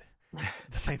read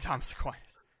the St. Thomas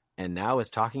Aquinas, and now is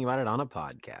talking about it on a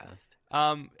podcast.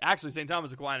 Actually, St.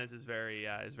 Thomas Aquinas is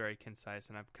very concise,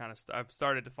 and I've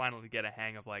started to finally get a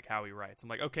hang of like how he writes. I'm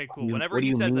like, okay, cool. Whenever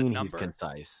he says a number, he's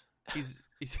concise. He's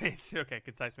okay.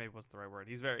 Concise maybe wasn't the right word.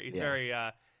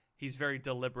 He's very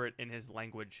deliberate in his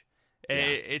language.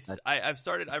 I've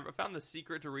found the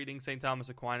secret to reading St. Thomas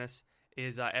Aquinas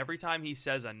is every time he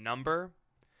says a number,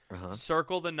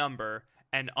 circle the number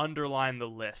and underline the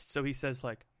list. So he says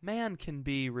like, man can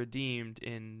be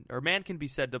man can be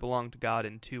said to belong to God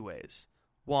in two ways.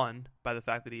 One, by the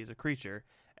fact that he is a creature,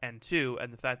 and two,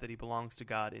 and the fact that he belongs to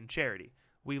God in charity.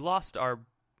 We lost our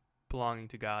belonging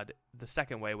to God the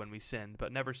second way when we sinned,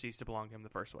 but never ceased to belong to him the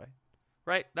first way.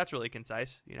 Right? That's really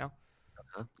concise, you know?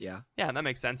 Yeah, that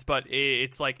makes sense. But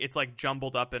it's like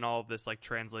jumbled up in all of this like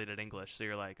translated English. So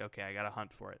you're like, okay, I got to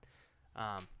hunt for it.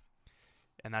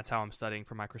 And that's how I'm studying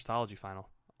for my Christology final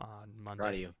on Monday.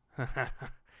 Proud of you.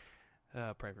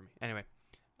 Pray for me. Anyway.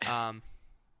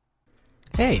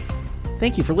 Hey,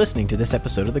 thank you for listening to this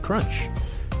episode of The Crunch.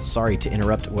 Sorry to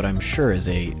interrupt what I'm sure is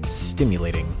a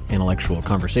stimulating intellectual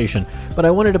conversation, but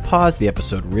I wanted to pause the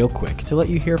episode real quick to let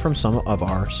you hear from some of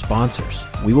our sponsors.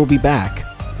 We will be back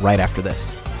right after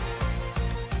this.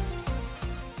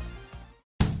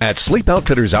 At Sleep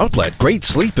Outfitters Outlet, great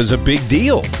sleep is a big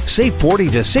deal. Save 40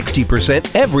 to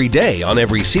 60% every day on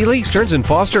every Sealy, Stearns &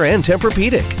 Foster, and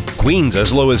Tempur-Pedic. Queens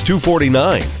as low as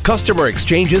 $249. Customer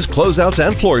exchanges, closeouts,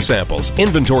 and floor samples.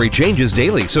 Inventory changes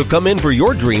daily, so come in for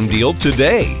your dream deal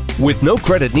today. With no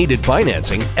credit needed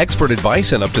financing, expert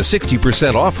advice, and up to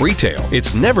 60% off retail,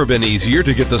 it's never been easier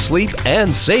to get the sleep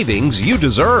and savings you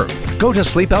deserve. Go to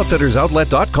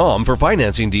sleepoutfittersoutlet.com for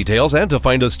financing details and to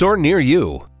find a store near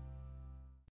you.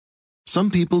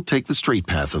 Some people take the straight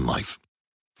path in life.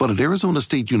 But at Arizona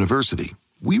State University,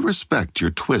 we respect your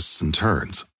twists and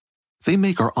turns. They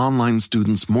make our online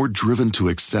students more driven to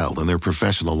excel in their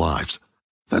professional lives.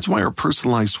 That's why our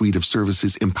personalized suite of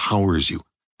services empowers you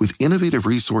with innovative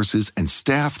resources and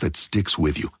staff that sticks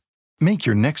with you. Make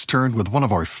your next turn with one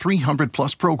of our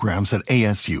 300-plus programs at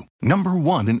ASU,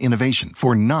 #1 in innovation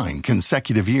for 9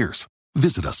 consecutive years.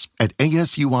 Visit us at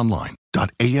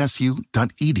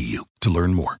asuonline.asu.edu to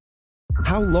learn more.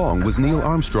 How long was Neil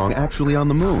Armstrong actually on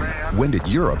the moon? When did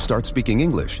Europe start speaking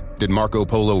English? Did Marco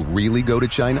Polo really go to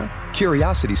China?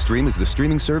 CuriosityStream is the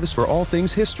streaming service for all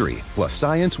things history, plus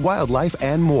science, wildlife,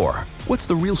 and more. What's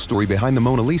the real story behind the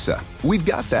Mona Lisa? We've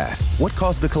got that. What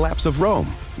caused the collapse of Rome?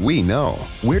 We know.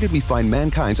 Where did we find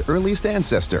mankind's earliest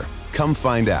ancestor? Come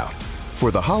find out. For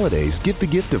the holidays, give the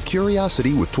gift of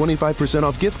curiosity with 25%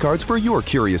 off gift cards for your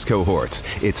curious cohorts.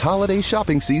 It's holiday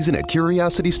shopping season at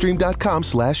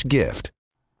curiositystream.com/gift.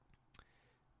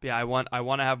 Yeah, I want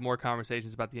to have more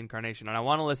conversations about the incarnation, and I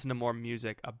want to listen to more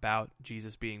music about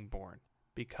Jesus being born,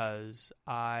 because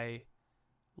I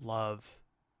love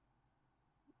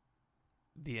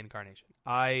the incarnation.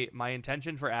 My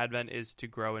intention for Advent is to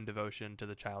grow in devotion to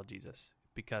the child Jesus,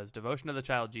 because devotion to the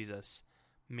child Jesus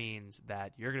means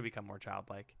that you're going to become more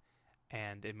childlike,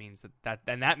 and it means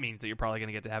that means that you're probably going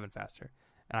to get to heaven faster.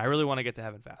 And I really want to get to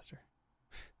heaven faster.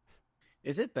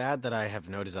 Is it bad that I have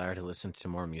no desire to listen to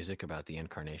more music about the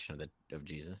incarnation of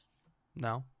Jesus?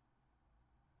 No.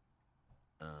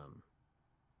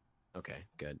 Okay,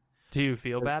 good. Do you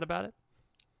feel bad about it?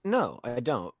 No, I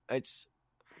don't. It's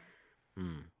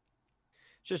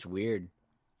just weird.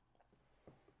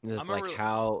 It's like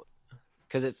how,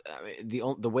 because it's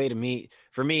the way to me,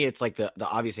 for me, it's like the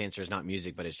obvious answer is not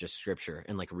music, but it's just scripture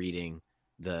and like reading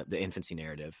the infancy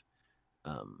narrative,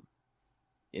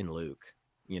 in Luke.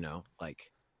 You know,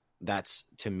 like that's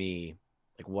to me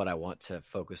like what I want to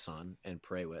focus on and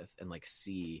pray with and like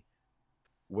see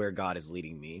where God is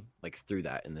leading me like through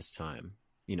that in this time.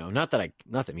 You know, not that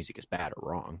music is bad or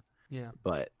wrong. Yeah.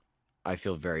 But I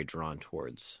feel very drawn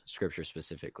towards scripture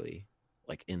specifically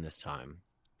like in this time.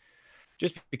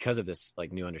 Just because of this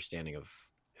like new understanding of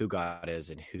who God is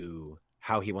and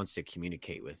how he wants to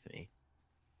communicate with me.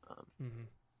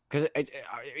 Because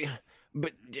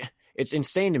but it's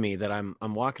insane to me that I'm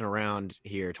walking around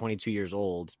here 22 years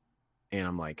old and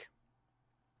I'm like,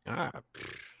 I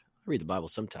read the Bible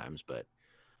sometimes, but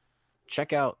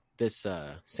check out this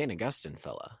St. Augustine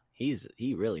fella.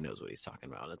 He really knows what he's talking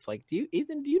about. It's like,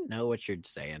 Ethan, do you know what you're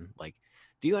saying? Like,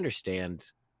 do you understand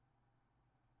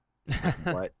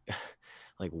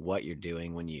what you're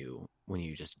doing when you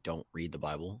just don't read the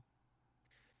Bible?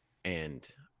 And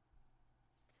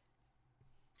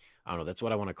I don't know. That's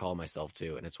what I want to call myself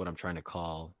too. And it's what I'm trying to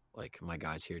call like my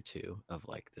guys here too, of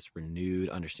like this renewed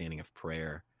understanding of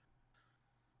prayer,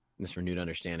 this renewed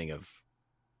understanding of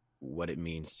what it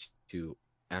means to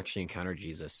actually encounter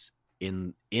Jesus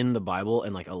in the Bible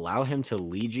and like allow him to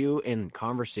lead you in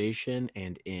conversation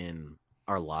and in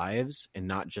our lives, and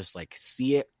not just like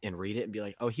see it and read it and be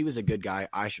like, oh, he was a good guy,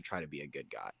 I should try to be a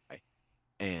good guy.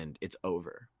 And it's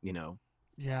over, you know?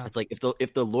 Yeah. It's like if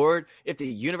the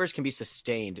universe can be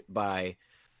sustained by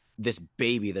this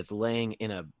baby that's laying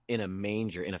in a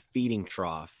manger, in a feeding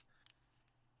trough,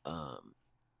 then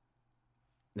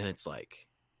it's like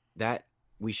that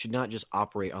we should not just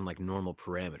operate on like normal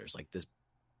parameters like this.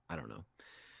 I don't know.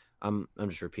 I'm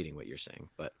just repeating what you're saying,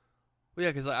 but well,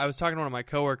 yeah, because I was talking to one of my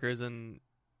coworkers and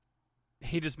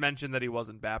he just mentioned that he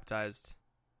wasn't baptized,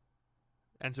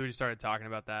 and so we just started talking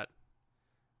about that.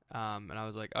 And I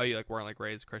was like, oh, you like weren't like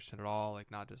raised Christian at all, like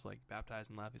not just like baptized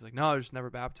and left. He's like, no, I was just never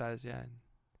baptized. Yeah.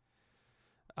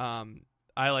 I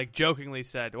like jokingly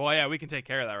said, well, yeah, we can take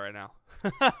care of that right now.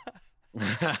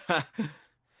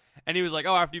 And he was like,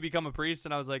 "Oh, after you become a priest,"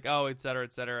 and I was like, "Oh, et cetera,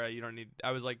 et cetera. You don't need."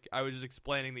 I was just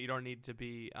explaining that you don't need to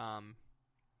be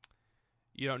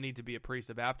a priest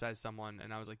to baptize someone.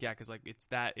 And I was like, "Yeah, because like it's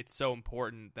so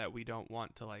important that we don't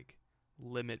want to like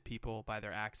limit people by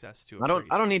their access to a priest.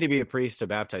 I don't need to be a priest to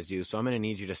baptize you, so I'm going to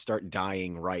need you to start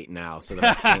dying right now so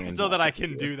that I can so that I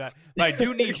can do that. But I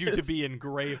do need you to be in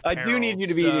grave peril. I do need you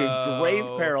to be in grave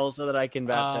peril so that I can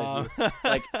baptize you.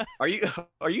 Like,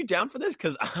 are you down for this?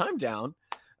 Because I'm down.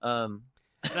 And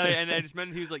I just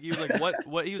meant he was like what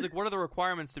are the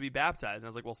requirements to be baptized? And I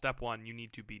was like, well, step 1, you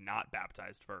need to be not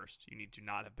baptized first. You need to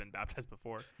not have been baptized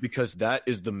before. Because that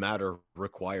is the matter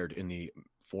required in the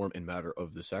form and matter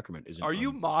of the sacrament. Are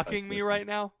you mocking me right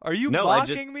now? Are you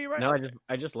mocking me right now? No,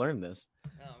 I just learned this. Oh,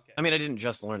 okay. I mean, I didn't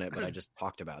just learn it, but I just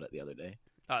talked about it the other day.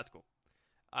 Oh, that's cool.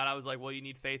 And I was like, well, you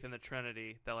need faith in the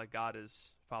Trinity, that like God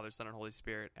is Father, Son, and Holy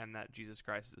Spirit, and that Jesus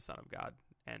Christ is the Son of God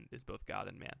and is both God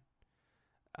and man.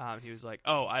 He was like,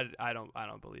 "Oh, I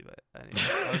don't believe it." And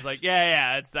I was like,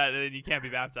 "Yeah, it's that. Then you can't be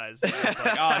baptized." And I was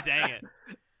like, "Oh, dang it!"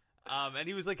 And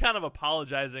he was like, kind of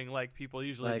apologizing, like people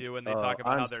usually do when they talk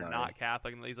about how they're not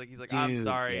Catholic. And he's like, Dude, "I'm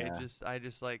sorry. Yeah. I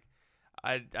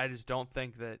just don't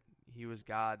think that he was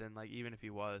God, and like even if he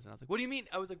was." And I was like, "What do you mean?"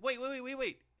 I was like, "Wait.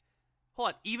 Hold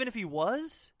on. Even if he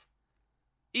was,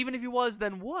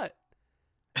 then what?"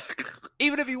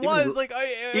 Even if he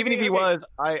was,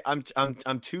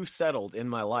 I'm too settled in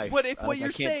my life. But if what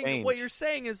you're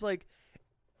saying is like,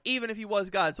 even if he was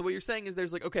God, so what you're saying is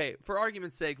there's like, okay, for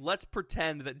argument's sake, let's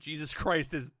pretend that Jesus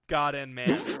Christ is God and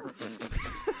man.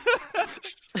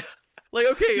 Like,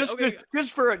 okay,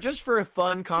 just for a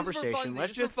fun conversation,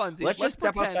 let's just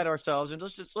step outside ourselves and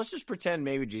let's just pretend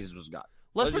maybe Jesus was God.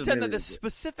 Let's pretend that this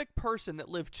specific person that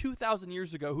lived 2,000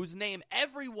 years ago, whose name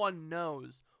everyone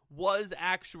knows, was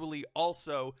actually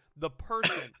also the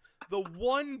person, the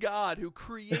one God who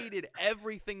created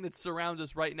everything that surrounds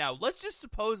us right now. Let's just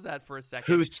suppose that for a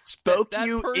second. Who spoke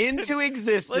you into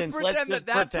existence. Let's pretend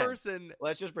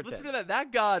Let's just pretend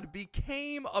that God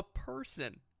became a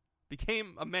person,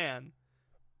 became a man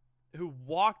who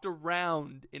walked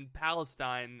around in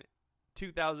Palestine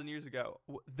 2,000 years ago.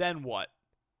 Then what?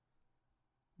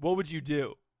 What would you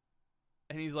do?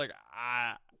 And he's like,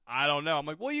 I don't know. I'm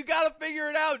like, well, you got to figure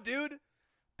it out, dude.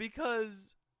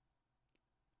 Because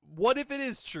what if it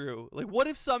is true? Like, what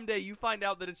if someday you find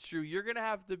out that it's true? You're going to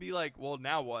have to be like, well,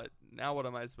 now what? Now what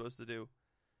am I supposed to do?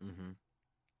 Mm-hmm.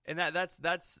 And that's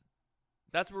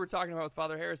what we were talking about with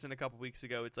Father Harrison a couple weeks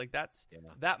ago. It's like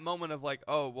that moment of like,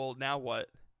 oh, well, now what?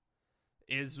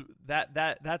 Is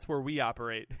that's where we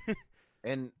operate.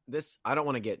 And this, I don't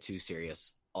want to get too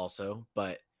serious also,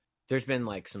 but there's been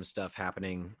like some stuff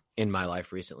happening in my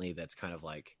life recently that's kind of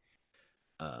like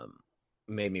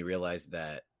made me realize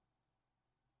that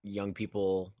young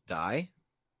people die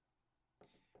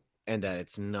and that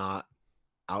it's not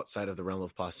outside of the realm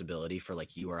of possibility for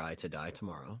like you or I to die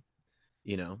tomorrow.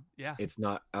 You know? Yeah. It's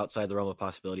not outside the realm of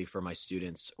possibility for my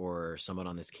students or someone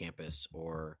on this campus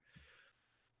or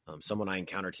someone I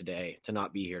encounter today to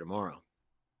not be here tomorrow.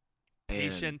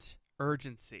 Patient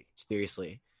urgency.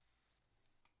 Seriously.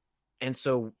 And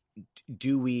so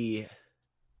do we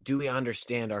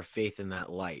understand our faith in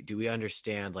that light? Do we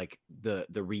understand like the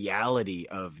reality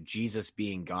of Jesus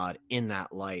being God in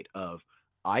that light of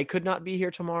I could not be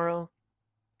here tomorrow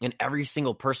and every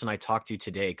single person I talk to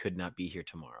today could not be here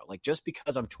tomorrow? Like just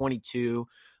because I'm 22,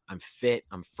 I'm fit,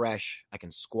 I'm fresh, I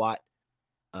can squat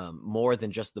more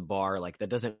than just the bar, like that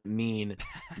doesn't mean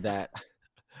that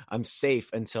I'm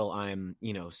safe until I'm,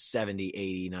 70,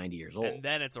 80, 90 years old. And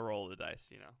then it's a roll of the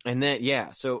dice, And then,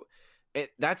 yeah. So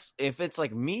that's, if it's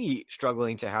like me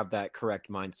struggling to have that correct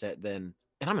mindset, then,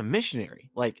 and I'm a missionary,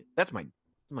 like that's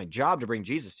my job to bring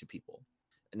Jesus to people.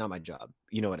 Not my job.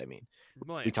 You know what I mean?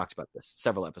 Well, yeah. We talked about this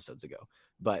several episodes ago,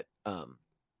 but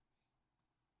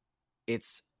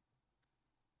it's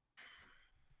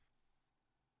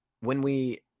when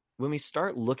we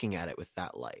start looking at it with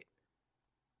that light,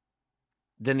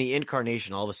 then the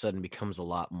incarnation all of a sudden becomes a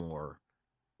lot more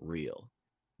real.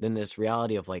 Then this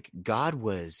reality of like God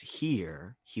was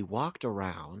here, he walked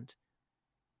around,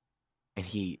 and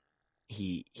he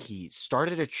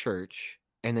started a church,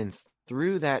 and then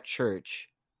through that church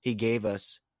he gave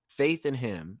us faith in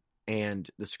him and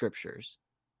the scriptures.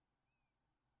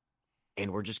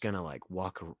 And we're just gonna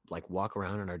walk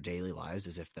around in our daily lives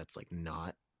as if that's like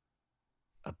not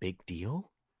a big deal.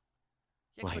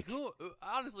 Yeah, like who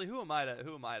am I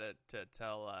to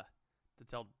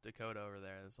tell Dakota over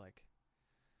there? It's like,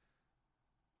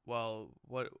 well,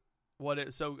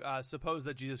 suppose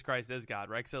that Jesus Christ is God,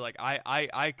 right? So like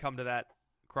I come to that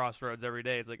crossroads every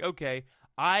day. It's like, okay,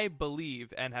 I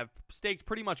believe and have staked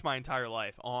pretty much my entire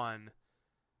life on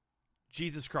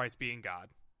Jesus Christ being God,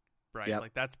 right? Yep.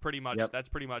 Like that's pretty much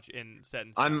in set in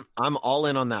I'm stone. I'm all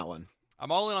in on that one.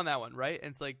 I'm all in on that one, right?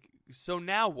 And it's like, so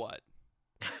now what?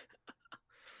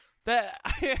 That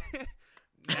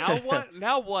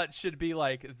now what should be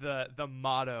like the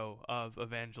motto of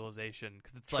evangelization,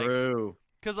 because it's like, True.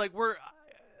 because like we're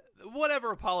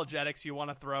whatever apologetics you want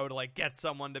to throw to like get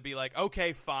someone to be like,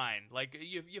 okay, fine, like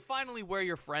you finally wear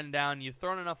your friend down, you've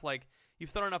thrown enough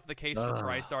of the case for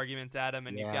Christ arguments at him,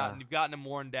 and you've gotten him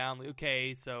worn down. Like,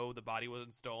 okay, so the body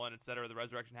wasn't stolen, etc. The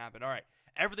resurrection happened. All right,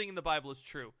 everything in the Bible is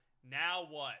true. Now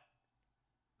what?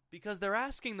 Because they're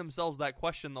asking themselves that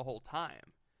question the whole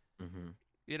time. Mm-hmm.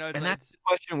 You know, and that's the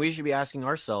question we should be asking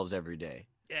ourselves every day.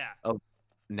 Yeah. Oh,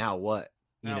 now what?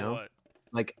 Now what?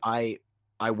 Like I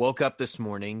woke up this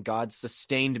morning. God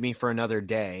sustained me for another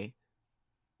day.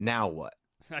 Now what?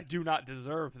 I do not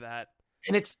deserve that.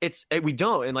 And it's we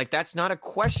don't. And like, that's not a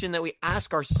question that we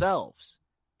ask ourselves.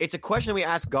 It's a question we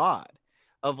ask God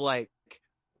of like,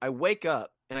 I wake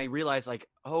up and I realize like,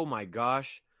 oh my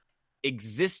gosh,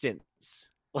 existence.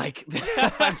 Like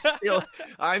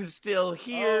I'm still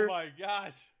here. Oh my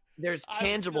gosh. There's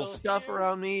tangible stuff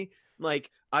around me.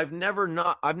 Like I've never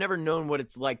known what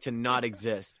it's like to not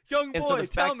exist. Young boy,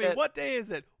 tell me, what day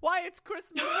is it? Why, it's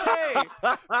Christmas Day.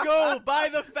 Go buy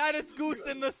the fattest goose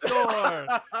in the store.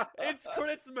 It's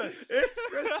Christmas. It's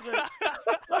Christmas.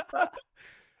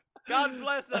 God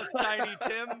bless us, Tiny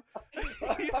Tim.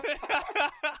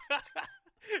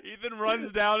 Ethan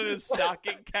runs down in his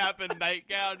stocking cap and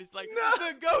nightgown. He's like,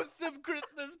 the ghosts of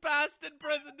Christmas past and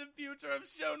present and future have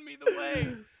shown me the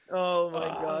way. Oh my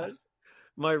gosh.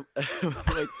 My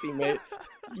teammate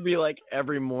used to be like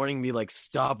every morning, be like,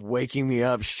 stop waking me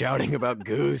up shouting about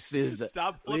gooses.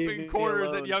 Stop flipping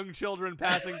quarters at young children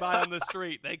passing by on the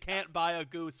street. They can't buy a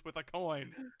goose with a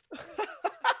coin.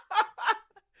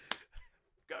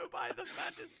 Go buy the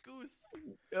fattest goose.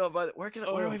 Oh, but where do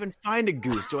I even find a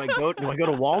goose? Do I go to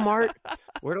Walmart?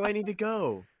 Where do I need to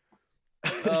go?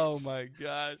 Oh my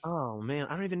gosh. Oh man,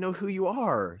 I don't even know who you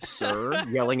are, sir.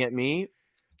 Yelling at me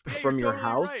from your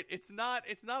house. Right. It's not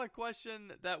a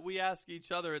question that we ask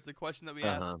each other. It's a question that we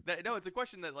ask. It's a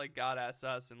question that like God asks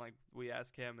us, and like we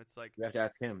ask him. It's like we have to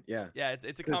ask him. Yeah. Yeah.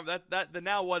 It's the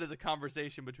now what is a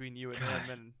conversation between you and him.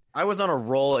 And I was on a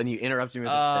roll, and you interrupted me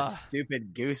with that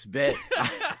stupid goose bit.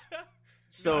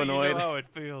 So now annoyed. You know how it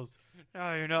feels.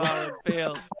 Now you know how it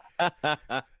feels.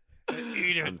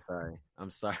 Eat it. I'm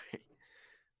sorry.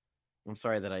 I'm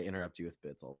sorry that I interrupt you with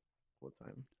bits all the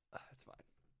time. That's fine.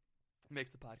 It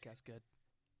makes the podcast good.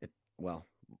 We'll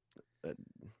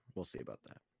see about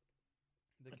that.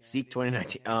 Seek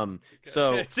 2019.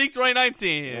 So Seek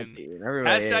 2019.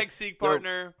 Hashtag Seek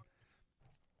partner.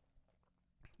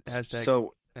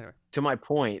 So anyway, to my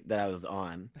point that I was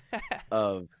on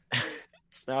of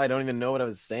now I don't even know what I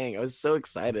was saying. I was so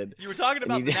excited. You were talking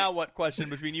about the now what question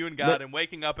between you and God, and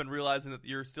waking up and realizing that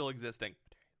you're still existing.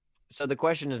 So the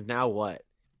question is, now what?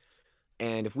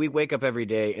 And if we wake up every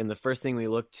day and the first thing we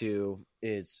look to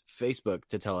is Facebook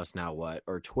to tell us now what,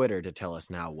 or Twitter to tell us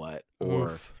now what,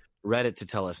 or Reddit to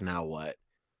tell us now what,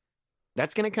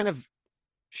 that's going to kind of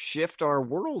shift our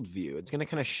worldview. It's going to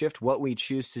kind of shift what we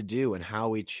choose to do and how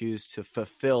we choose to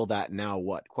fulfill that now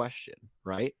what question,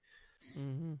 right?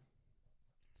 Mm-hmm.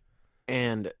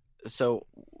 And so,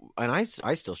 and I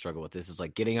still struggle with this, is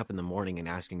like getting up in the morning and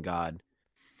asking God,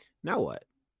 now what?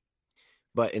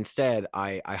 But instead,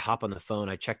 I hop on the phone.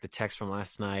 I check the text from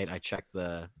last night. I check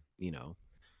It's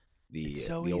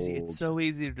so easy. It's so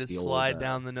easy to just slide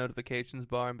down the notifications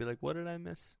bar and be like, "What did I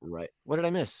miss?" Right. What did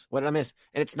I miss? What did I miss?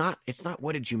 And it's not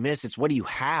what did you miss? It's what do you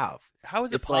have? How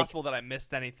is it possible that I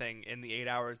missed anything in the 8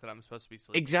 hours that I'm supposed to be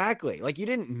sleeping? Exactly. Like you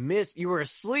didn't miss. You were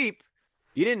asleep.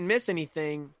 You didn't miss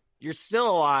anything. You're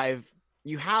still alive.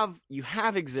 You have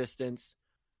existence.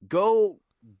 Go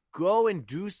and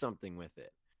do something with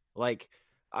it. Like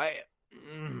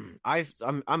I'm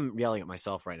yelling at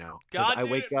myself right now. God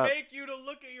didn't make you to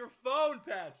look at your phone,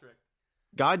 Patrick.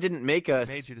 God didn't make us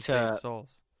He made you to save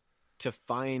souls. to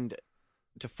find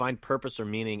purpose or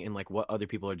meaning in like what other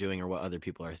people are doing or what other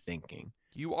people are thinking.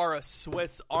 You are a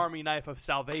Swiss Army knife of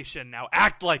salvation. Now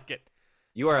act like it.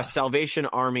 You are a Salvation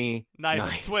Army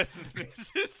knife. Swiss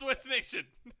nation.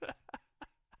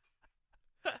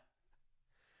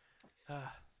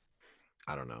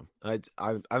 I don't know.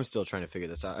 I'm still trying to figure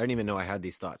this out. I didn't even know I had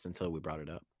these thoughts until we brought it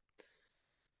up.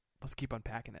 Let's keep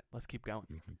unpacking it. Let's keep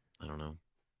going. I don't know.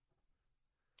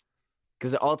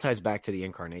 Because it all ties back to the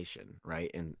incarnation, right?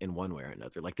 In one way or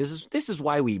another. Like this is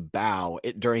why we bow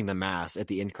during the Mass at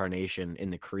the incarnation in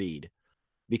the Creed.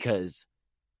 Because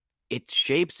it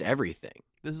shapes everything.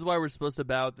 This is why we're supposed to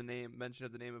bow at the mention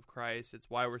of the name of Christ. It's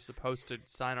why we're supposed to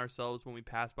sign ourselves when we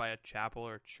pass by a chapel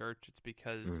or a church. It's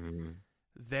because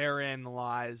therein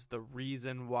lies the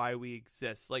reason why we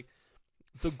exist. Like,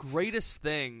 the greatest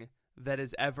thing that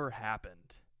has ever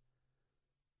happened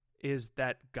is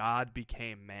that God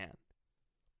became man.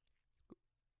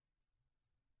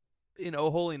 In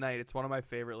O Holy Night, it's one of my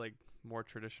favorite, like, more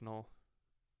traditional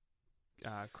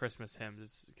Christmas hymns.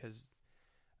 It's because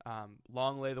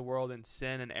long lay the world in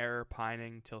sin and error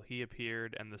pining till he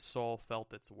appeared and the soul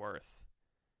felt its worth.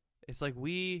 It's like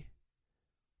we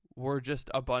were just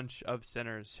a bunch of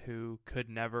sinners who could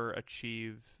never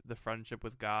achieve the friendship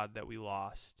with God that we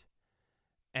lost.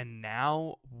 And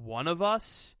now one of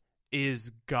us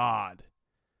is God.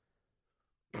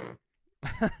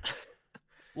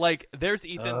 Like, there's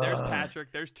Ethan, there's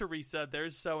Patrick, there's Teresa,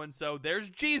 there's so-and-so, there's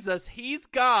Jesus, he's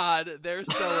God, there's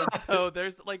so-and-so,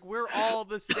 there's, like, we're all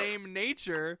the same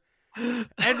nature,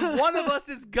 and one of us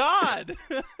is God.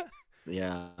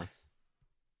 Yeah.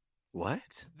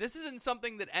 What? This isn't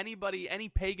something that any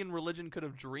pagan religion could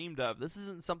have dreamed of. This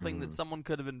isn't something that someone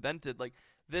could have invented. Like,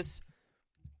 this,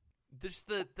 just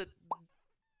the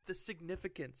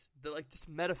significance, just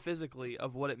metaphysically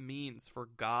of what it means for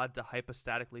God to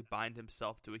hypostatically bind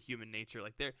himself to a human nature.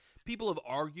 Like, people have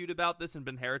argued about this and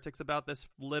been heretics about this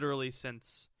literally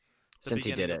since the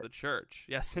beginning of the church.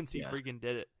 Yeah, since he freaking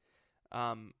did it.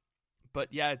 But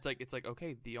yeah, it's like,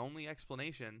 okay, the only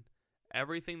explanation,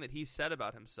 everything that he said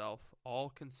about himself,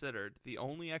 all considered, the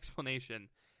only explanation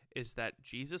is that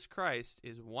Jesus Christ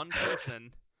is one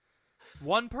person.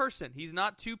 One person. He's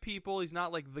not two people. He's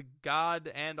not like the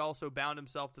God and also bound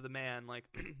himself to the man. Like,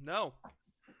 no.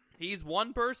 He's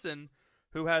one person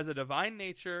who has a divine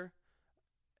nature,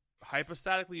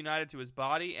 hypostatically united to his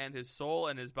body and his soul,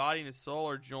 and his body and his soul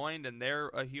are joined, and they're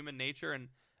a human nature. And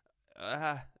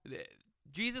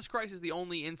Jesus Christ is the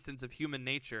only instance of human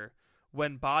nature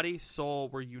when body, soul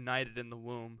were united in the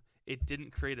womb. It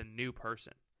didn't create a new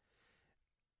person.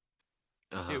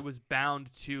 It was bound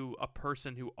to a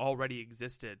person who already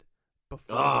existed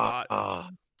before the body.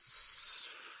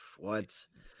 What?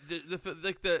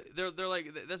 They're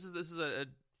like, this is a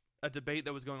debate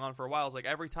that was going on for a while. It's like,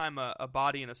 every time a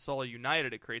body and a soul are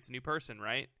united, it creates a new person,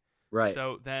 right? Right.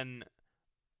 So then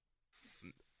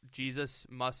Jesus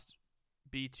must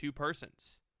be two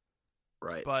persons.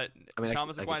 Right. But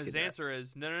Thomas Aquinas' answer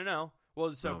is no.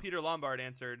 Well, so Peter Lombard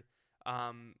answered,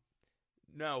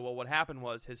 no, well, what happened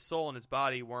was his soul and his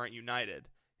body weren't united.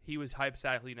 He was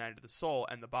hypostatically united to the soul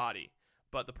and the body.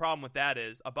 But the problem with that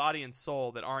is a body and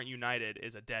soul that aren't united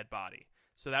is a dead body.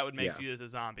 So that would make Jesus a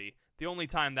zombie. The only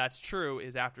time that's true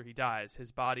is after he dies.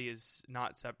 His body is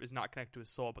not connected to his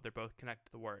soul, but they're both connected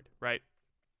to the Word, right?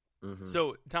 Mm-hmm.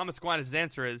 So Thomas Aquinas'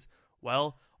 answer is,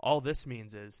 well, all this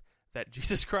means is that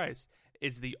Jesus Christ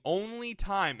is the only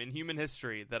time in human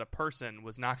history that a person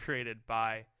was not created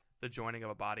by the joining of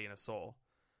a body and a soul.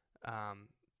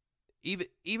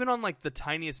 Even on like the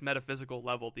tiniest metaphysical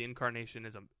level, the incarnation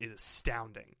is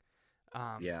astounding.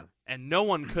 And no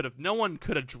one could have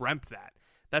dreamt that.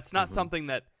 That's not something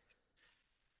that.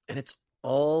 And it's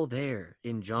all there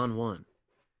in John 1.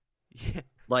 Yeah.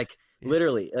 Like,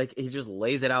 literally, like, he just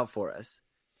lays it out for us.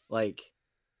 Like,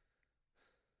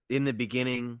 in the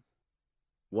beginning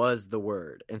was the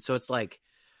Word. And so it's like,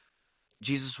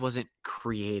 Jesus wasn't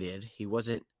created. He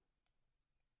wasn't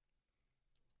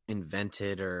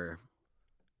invented, or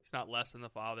he's not less than the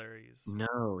Father.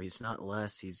 No, he's not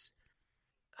less.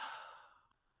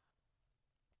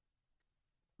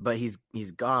 But he's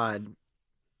God,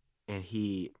 and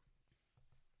it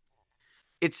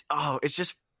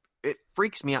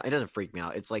freaks me out. It doesn't freak me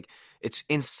out. It's like, it's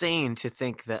insane to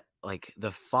think that, like,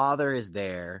 the Father is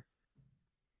there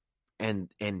and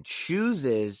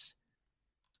chooses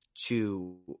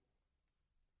to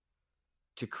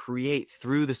create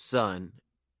through the Son,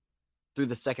 through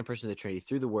the second person of the Trinity,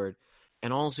 through the Word,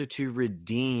 and also to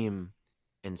redeem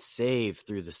and save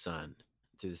through the Son,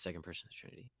 through the second person of the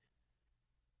Trinity.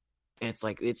 And it's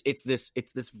like, it's this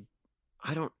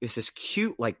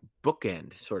cute, like,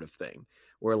 bookend sort of thing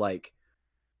where, like,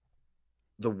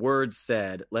 the Word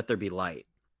said, "Let there be light,"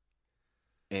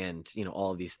 and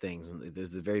all of these things. And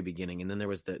there's the very beginning, and then there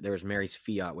was Mary's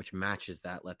fiat, which matches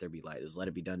that. "Let there be light." It was, "Let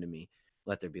it be done to me.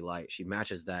 Let there be light." She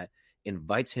matches that,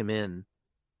 invites him in,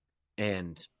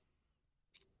 and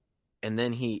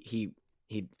then he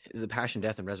the passion,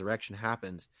 death, and resurrection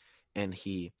happens, and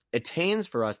he attains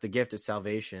for us the gift of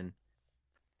salvation.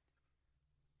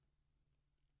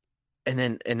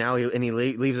 And now he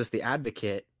leaves us the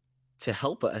advocate to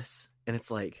help us. And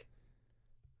it's like,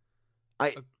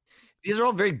 these are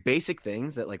all very basic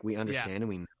things that, like, we understand and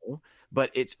we know. know,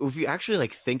 but it's, if you actually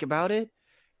like think about it,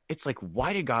 it's like,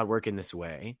 why did God work in this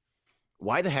way?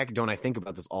 Why the heck don't I think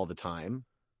about this all the time?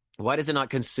 Why does it not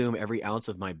consume every ounce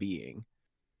of my being?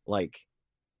 Like,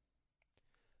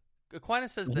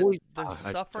 Aquinas says that the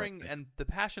suffering and the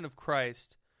passion of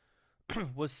Christ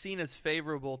was seen as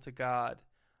favorable to God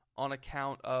on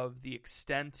account of the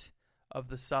extent of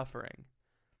the suffering.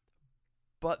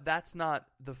 But that's not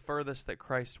the furthest that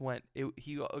Christ went.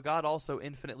 God also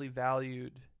infinitely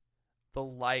valued the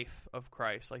life of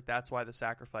Christ. Like, that's why the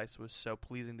sacrifice was so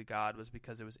pleasing to God, was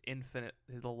because it was infinite.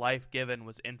 The life given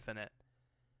was infinite.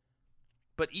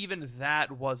 But even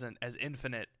that wasn't as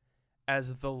infinite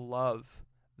as the love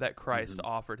that Christ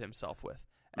offered himself with.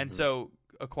 And so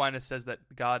Aquinas says that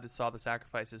God saw the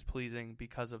sacrifice as pleasing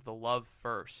because of the love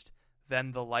first,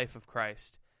 then the life of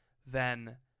Christ,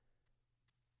 then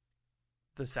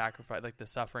the sacrifice, like the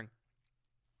suffering.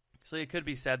 So it could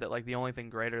be said that like the only thing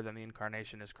greater than the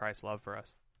incarnation is Christ's love for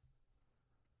us.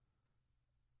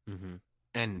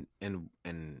 And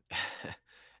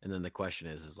and then the question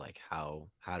is like, how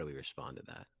do we respond to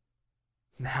that?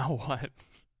 Now what?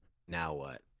 Now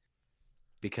what?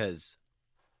 Because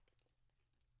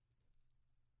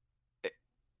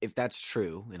if that's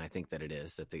true, and I think that it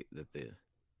is, that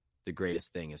the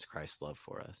greatest thing is Christ's love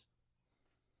for us,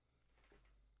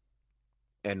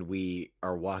 and we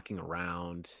are walking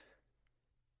around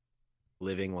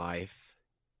living life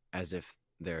as if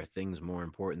there are things more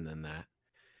important than that,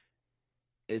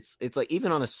 it's like,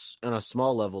 even on a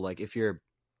small level, like if your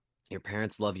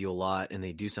parents love you a lot and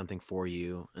they do something for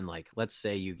you, and like, let's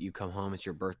say you come home, it's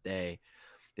your birthday,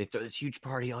 they throw this huge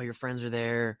party, all your friends are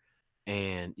there,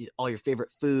 and all your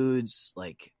favorite foods,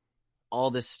 like all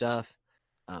this stuff,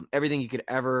 everything you could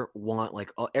ever want,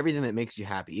 like everything that makes you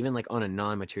happy, even like on a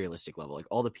non-materialistic level, like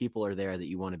all the people are there that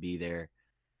you want to be there.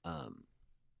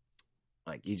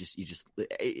 Like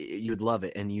you'd love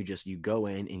it. And you go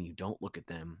in and you don't look at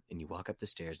them, and you walk up the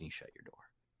stairs and you shut your door.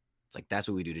 It's like, that's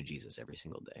what we do to Jesus every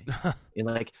single day. And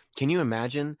like, can you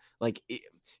imagine, like,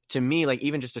 to me, like,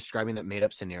 even just describing that made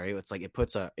up scenario, it's like, it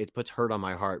puts hurt on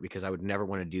my heart, because I would never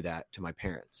want to do that to my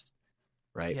parents.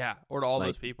 Right. Yeah. Or to all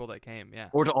those people that came. Yeah.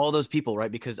 Or to all those people.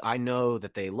 Right. Because I know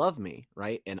that they love me.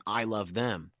 Right. And I love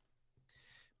them.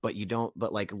 But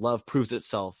like, love proves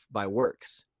itself by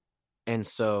works. And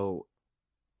so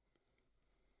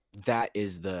that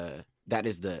is the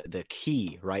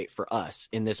key, right, for us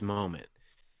in this moment.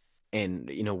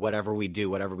 And, whatever we do,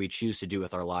 whatever we choose to do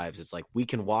with our lives, it's like we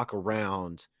can walk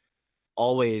around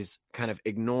always kind of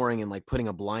ignoring and like putting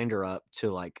a blinder up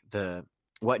to like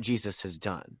what Jesus has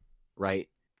done, right?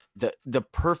 The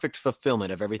perfect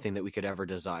fulfillment of everything that we could ever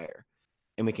desire.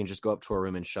 And we can just go up to our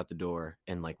room and shut the door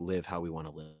and like live how we want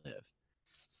to live.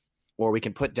 Or we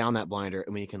can put down that blinder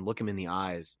and we can look him in the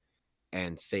eyes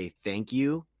and say thank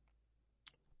you,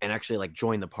 and actually like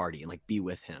join the party and like be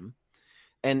with him.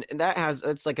 And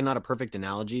it's like not a perfect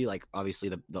analogy. Like, obviously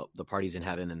the party's in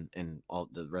heaven and all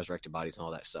the resurrected bodies and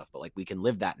all that stuff. But like, we can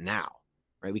live that now,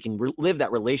 right? We can live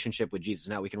that relationship with Jesus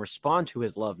now. We can respond to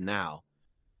his love now,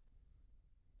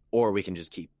 or we can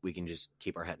just keep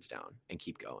our heads down and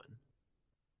keep going,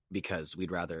 because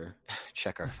we'd rather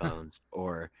check our phones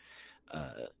or,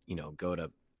 go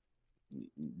to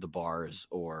the bars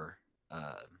or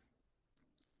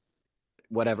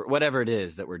whatever it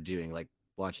is that we're doing, like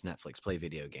watch Netflix, play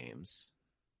video games,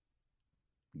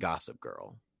 Gossip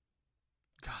Girl.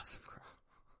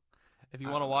 If you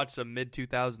want to watch some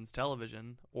mid-2000s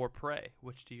television or pray,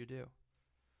 which do you do?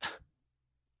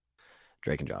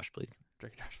 Drake and Josh, please.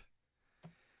 Drake and Josh.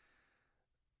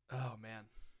 Oh, man.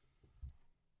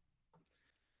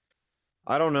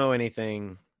 I don't know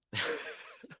anything.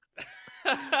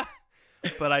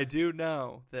 But I do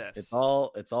know this. It's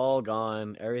all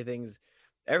gone.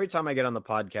 Every time I get on the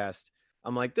podcast,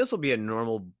 I'm like, this will be a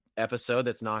normal episode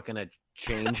that's not going to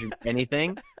change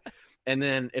anything. And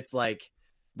then it's like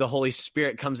the Holy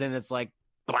Spirit comes in and it's like,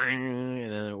 bang,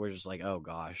 and then we're just like, oh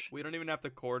gosh. We don't even have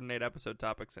to coordinate episode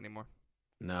topics anymore.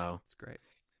 No. It's great.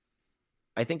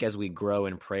 I think as we grow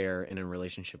in prayer and in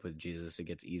relationship with Jesus, it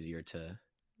gets easier to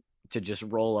just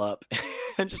roll up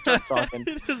and just start talking.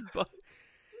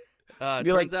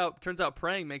 Turns out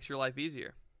praying makes your life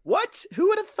easier. What? Who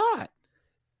would have thought?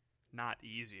 Not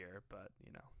easier, but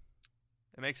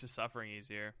it makes the suffering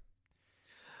easier.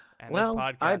 And well,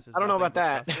 this I podcast don't know about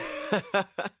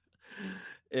that.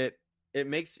 it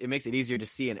makes it easier to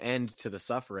see an end to the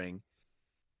suffering,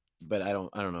 but I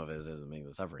don't know if it doesn't make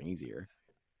the suffering easier.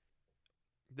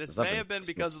 This may have been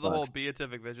because of the whole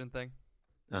beatific vision thing.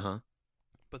 Uh-huh.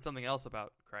 But something else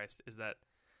about Christ is that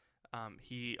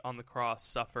he on the cross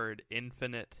suffered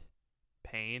infinite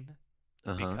pain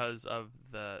because of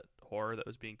the horror that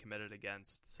was being committed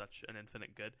against such an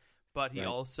infinite good. But he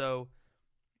also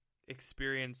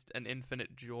experienced an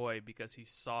infinite joy because he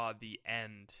saw the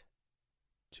end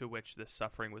to which this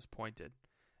suffering was pointed.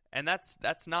 And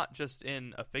that's not just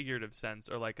in a figurative sense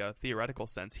or like a theoretical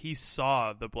sense. He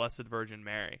saw the Blessed Virgin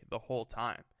Mary the whole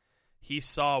time. He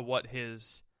saw what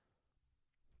his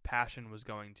passion was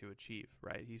going to achieve,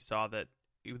 right? He saw that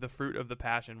the fruit of the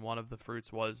passion, one of the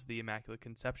fruits was the Immaculate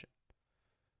Conception,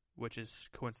 which is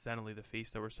coincidentally the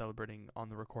feast that we're celebrating on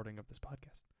the recording of this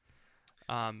podcast.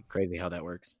 Crazy how that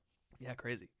works. Yeah,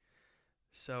 crazy.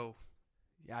 So,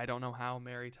 yeah, I don't know how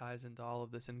Mary ties into all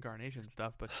of this incarnation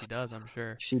stuff, but she does, I'm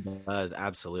sure. She does,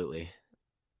 absolutely.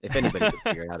 If anybody could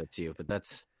figure it out, it's you. But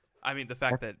that's, I mean, the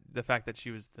fact that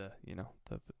she was the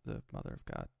mother of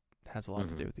God has a lot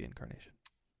to do with the incarnation.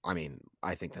 I mean,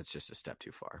 I think that's just a step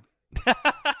too far.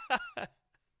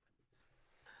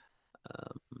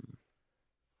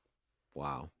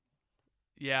 Wow.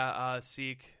 Yeah,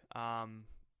 Seek.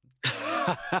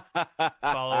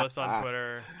 Follow us on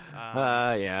Twitter.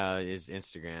 Yeah, his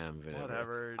Instagram.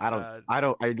 Whatever.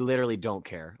 I literally don't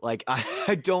care. Like,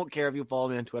 I don't care if you follow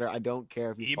me on Twitter. I don't care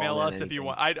if you email follow me us on if you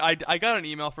anything. want. I got an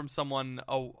email from someone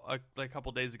a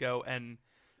couple days ago, and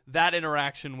that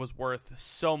interaction was worth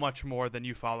so much more than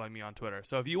you following me on Twitter.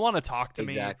 So if you want to talk to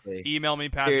me, email me,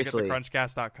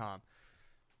 Patrick@thecrunchcast.com.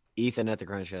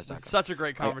 Ethan@thecrunchcast.com. It's such a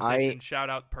great conversation. Shout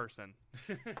out person.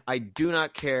 I do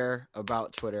not care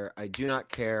about Twitter. I do not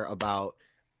care about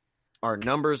our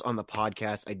numbers on the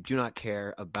podcast. I do not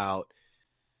care about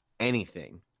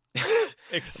anything.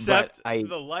 Except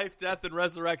the life, death, and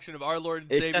resurrection of our Lord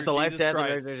and Savior, Jesus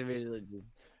Christ.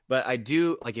 But I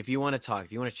do, like, if you want to talk,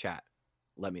 if you want to chat,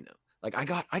 let me know. Like,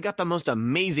 I got the most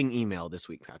amazing email this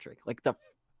week, Patrick. Like,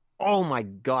 oh my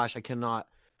gosh, I cannot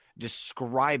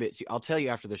describe it. I'll tell you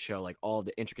after the show, like, all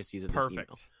the intricacies of this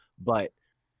email. But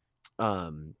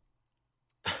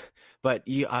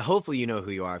you, hopefully you know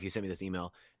who you are if you sent me this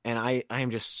email, and I am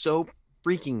just so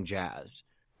freaking jazzed.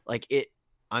 Like,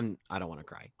 I don't want to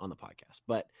cry on the podcast,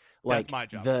 but like, that's my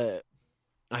job.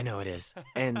 I know it is,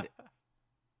 and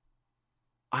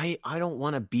I don't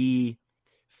want to be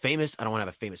famous. I don't want to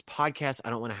have a famous podcast. I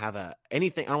don't want to have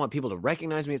anything. I don't want people to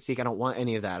recognize me at Seek. I don't want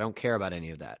any of that. I don't care about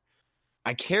any of that.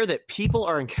 I care that people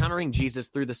are encountering Jesus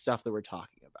through the stuff that we're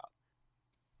talking about.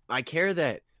 I care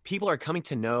that people are coming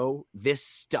to know this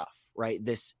stuff, right?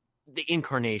 The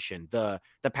incarnation, the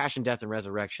passion, death, and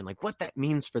resurrection, like what that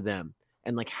means for them,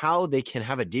 and like how they can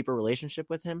have a deeper relationship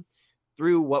with him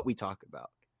through what we talk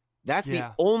about. That's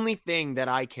the only thing that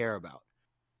I care about.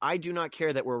 I do not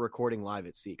care that we're recording live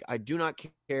at Seek. I do not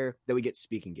care that we get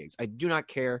speaking gigs. I do not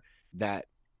care that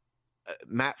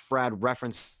Matt Fradd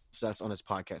referenced us on his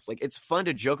podcast. Like, it's fun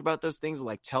to joke about those things,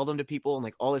 like tell them to people and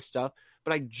like all this stuff,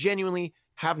 but I genuinely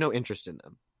have no interest in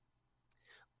them.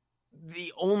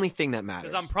 The only thing that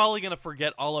matters, because I'm probably going to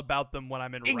forget all about them when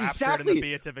I'm enraptured in the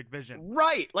beatific vision.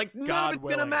 Right. Like, none God of it's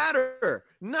willing. going to matter.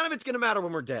 None of it's going to matter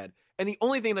when we're dead. And the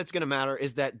only thing that's going to matter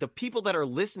is that the people that are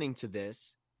listening to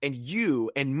this and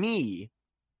you and me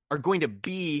are going to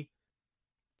be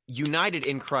united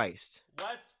in Christ.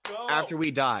 Let's go. After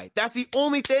we die. That's the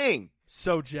only thing.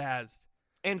 So jazzed.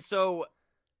 And so,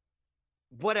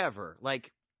 whatever.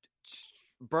 Like,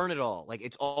 burn it all. Like,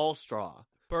 it's all straw.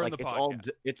 Burn like, the it's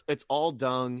podcast. it's all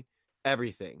dung,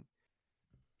 everything.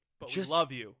 But we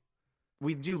love you.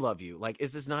 We do love you. Like,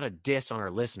 this is not a diss on our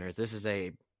listeners. This is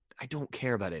I don't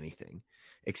care about anything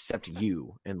except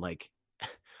you and like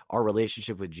our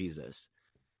relationship with Jesus.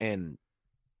 And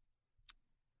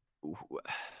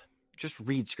just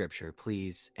read scripture,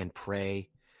 please, and pray.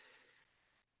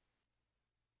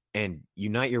 And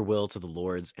unite your will to the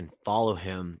Lord's and follow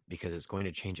him, because it's going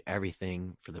to change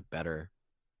everything for the better.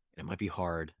 And it might be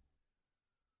hard,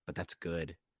 but that's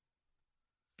good,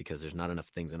 because there's not enough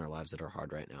things in our lives that are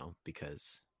hard right now,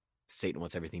 because Satan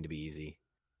wants everything to be easy,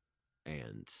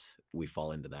 and we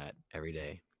fall into that every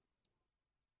day.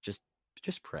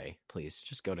 Just pray, please.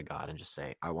 Just go to God and just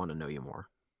say, I want to know you more.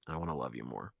 I want to love you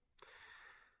more.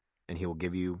 And he will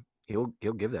give you, he'll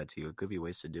give that to you. He'll give you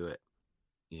ways to do it.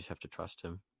 You just have to trust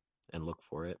him and look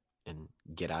for it and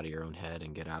get out of your own head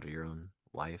and get out of your own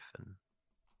life and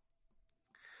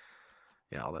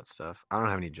all that stuff. I don't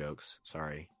have any jokes.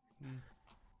 Sorry.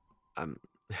 I'm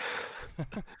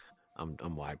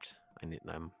wiped.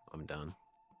 I'm done.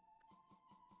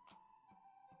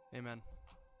 Amen.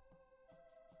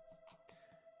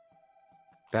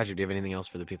 Patrick, do you have anything else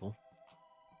for the people?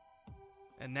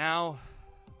 And now,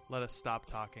 let us stop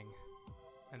talking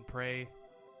and pray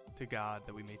to God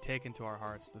that we may take into our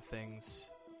hearts the things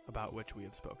about which we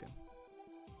have spoken.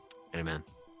 Amen.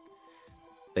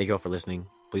 Thank you all for listening.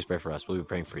 Please pray for us. We'll be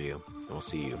praying for you, and we'll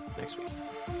see you next week.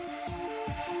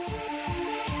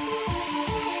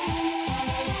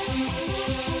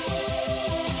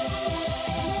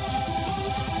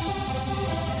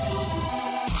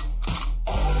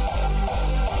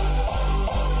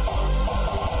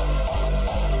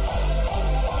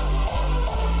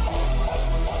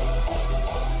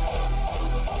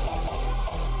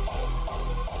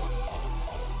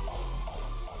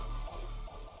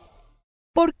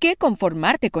 ¿Por qué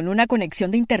conformarte con una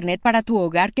conexión de Internet para tu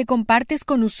hogar que compartes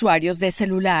con usuarios de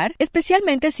celular?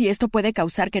 Especialmente si esto puede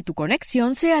causar que tu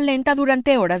conexión sea lenta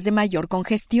durante horas de mayor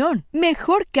congestión.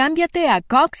 Mejor cámbiate a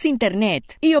Cox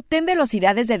Internet y obtén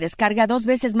velocidades de descarga 2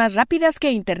 veces más rápidas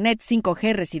que Internet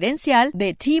 5G residencial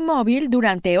de T-Mobile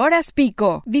durante horas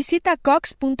pico. Visita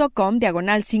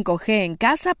cox.com/5G en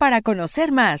casa para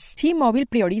conocer más. T-Mobile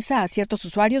prioriza a ciertos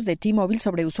usuarios de T-Mobile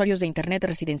sobre usuarios de Internet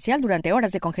residencial durante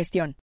horas de congestión.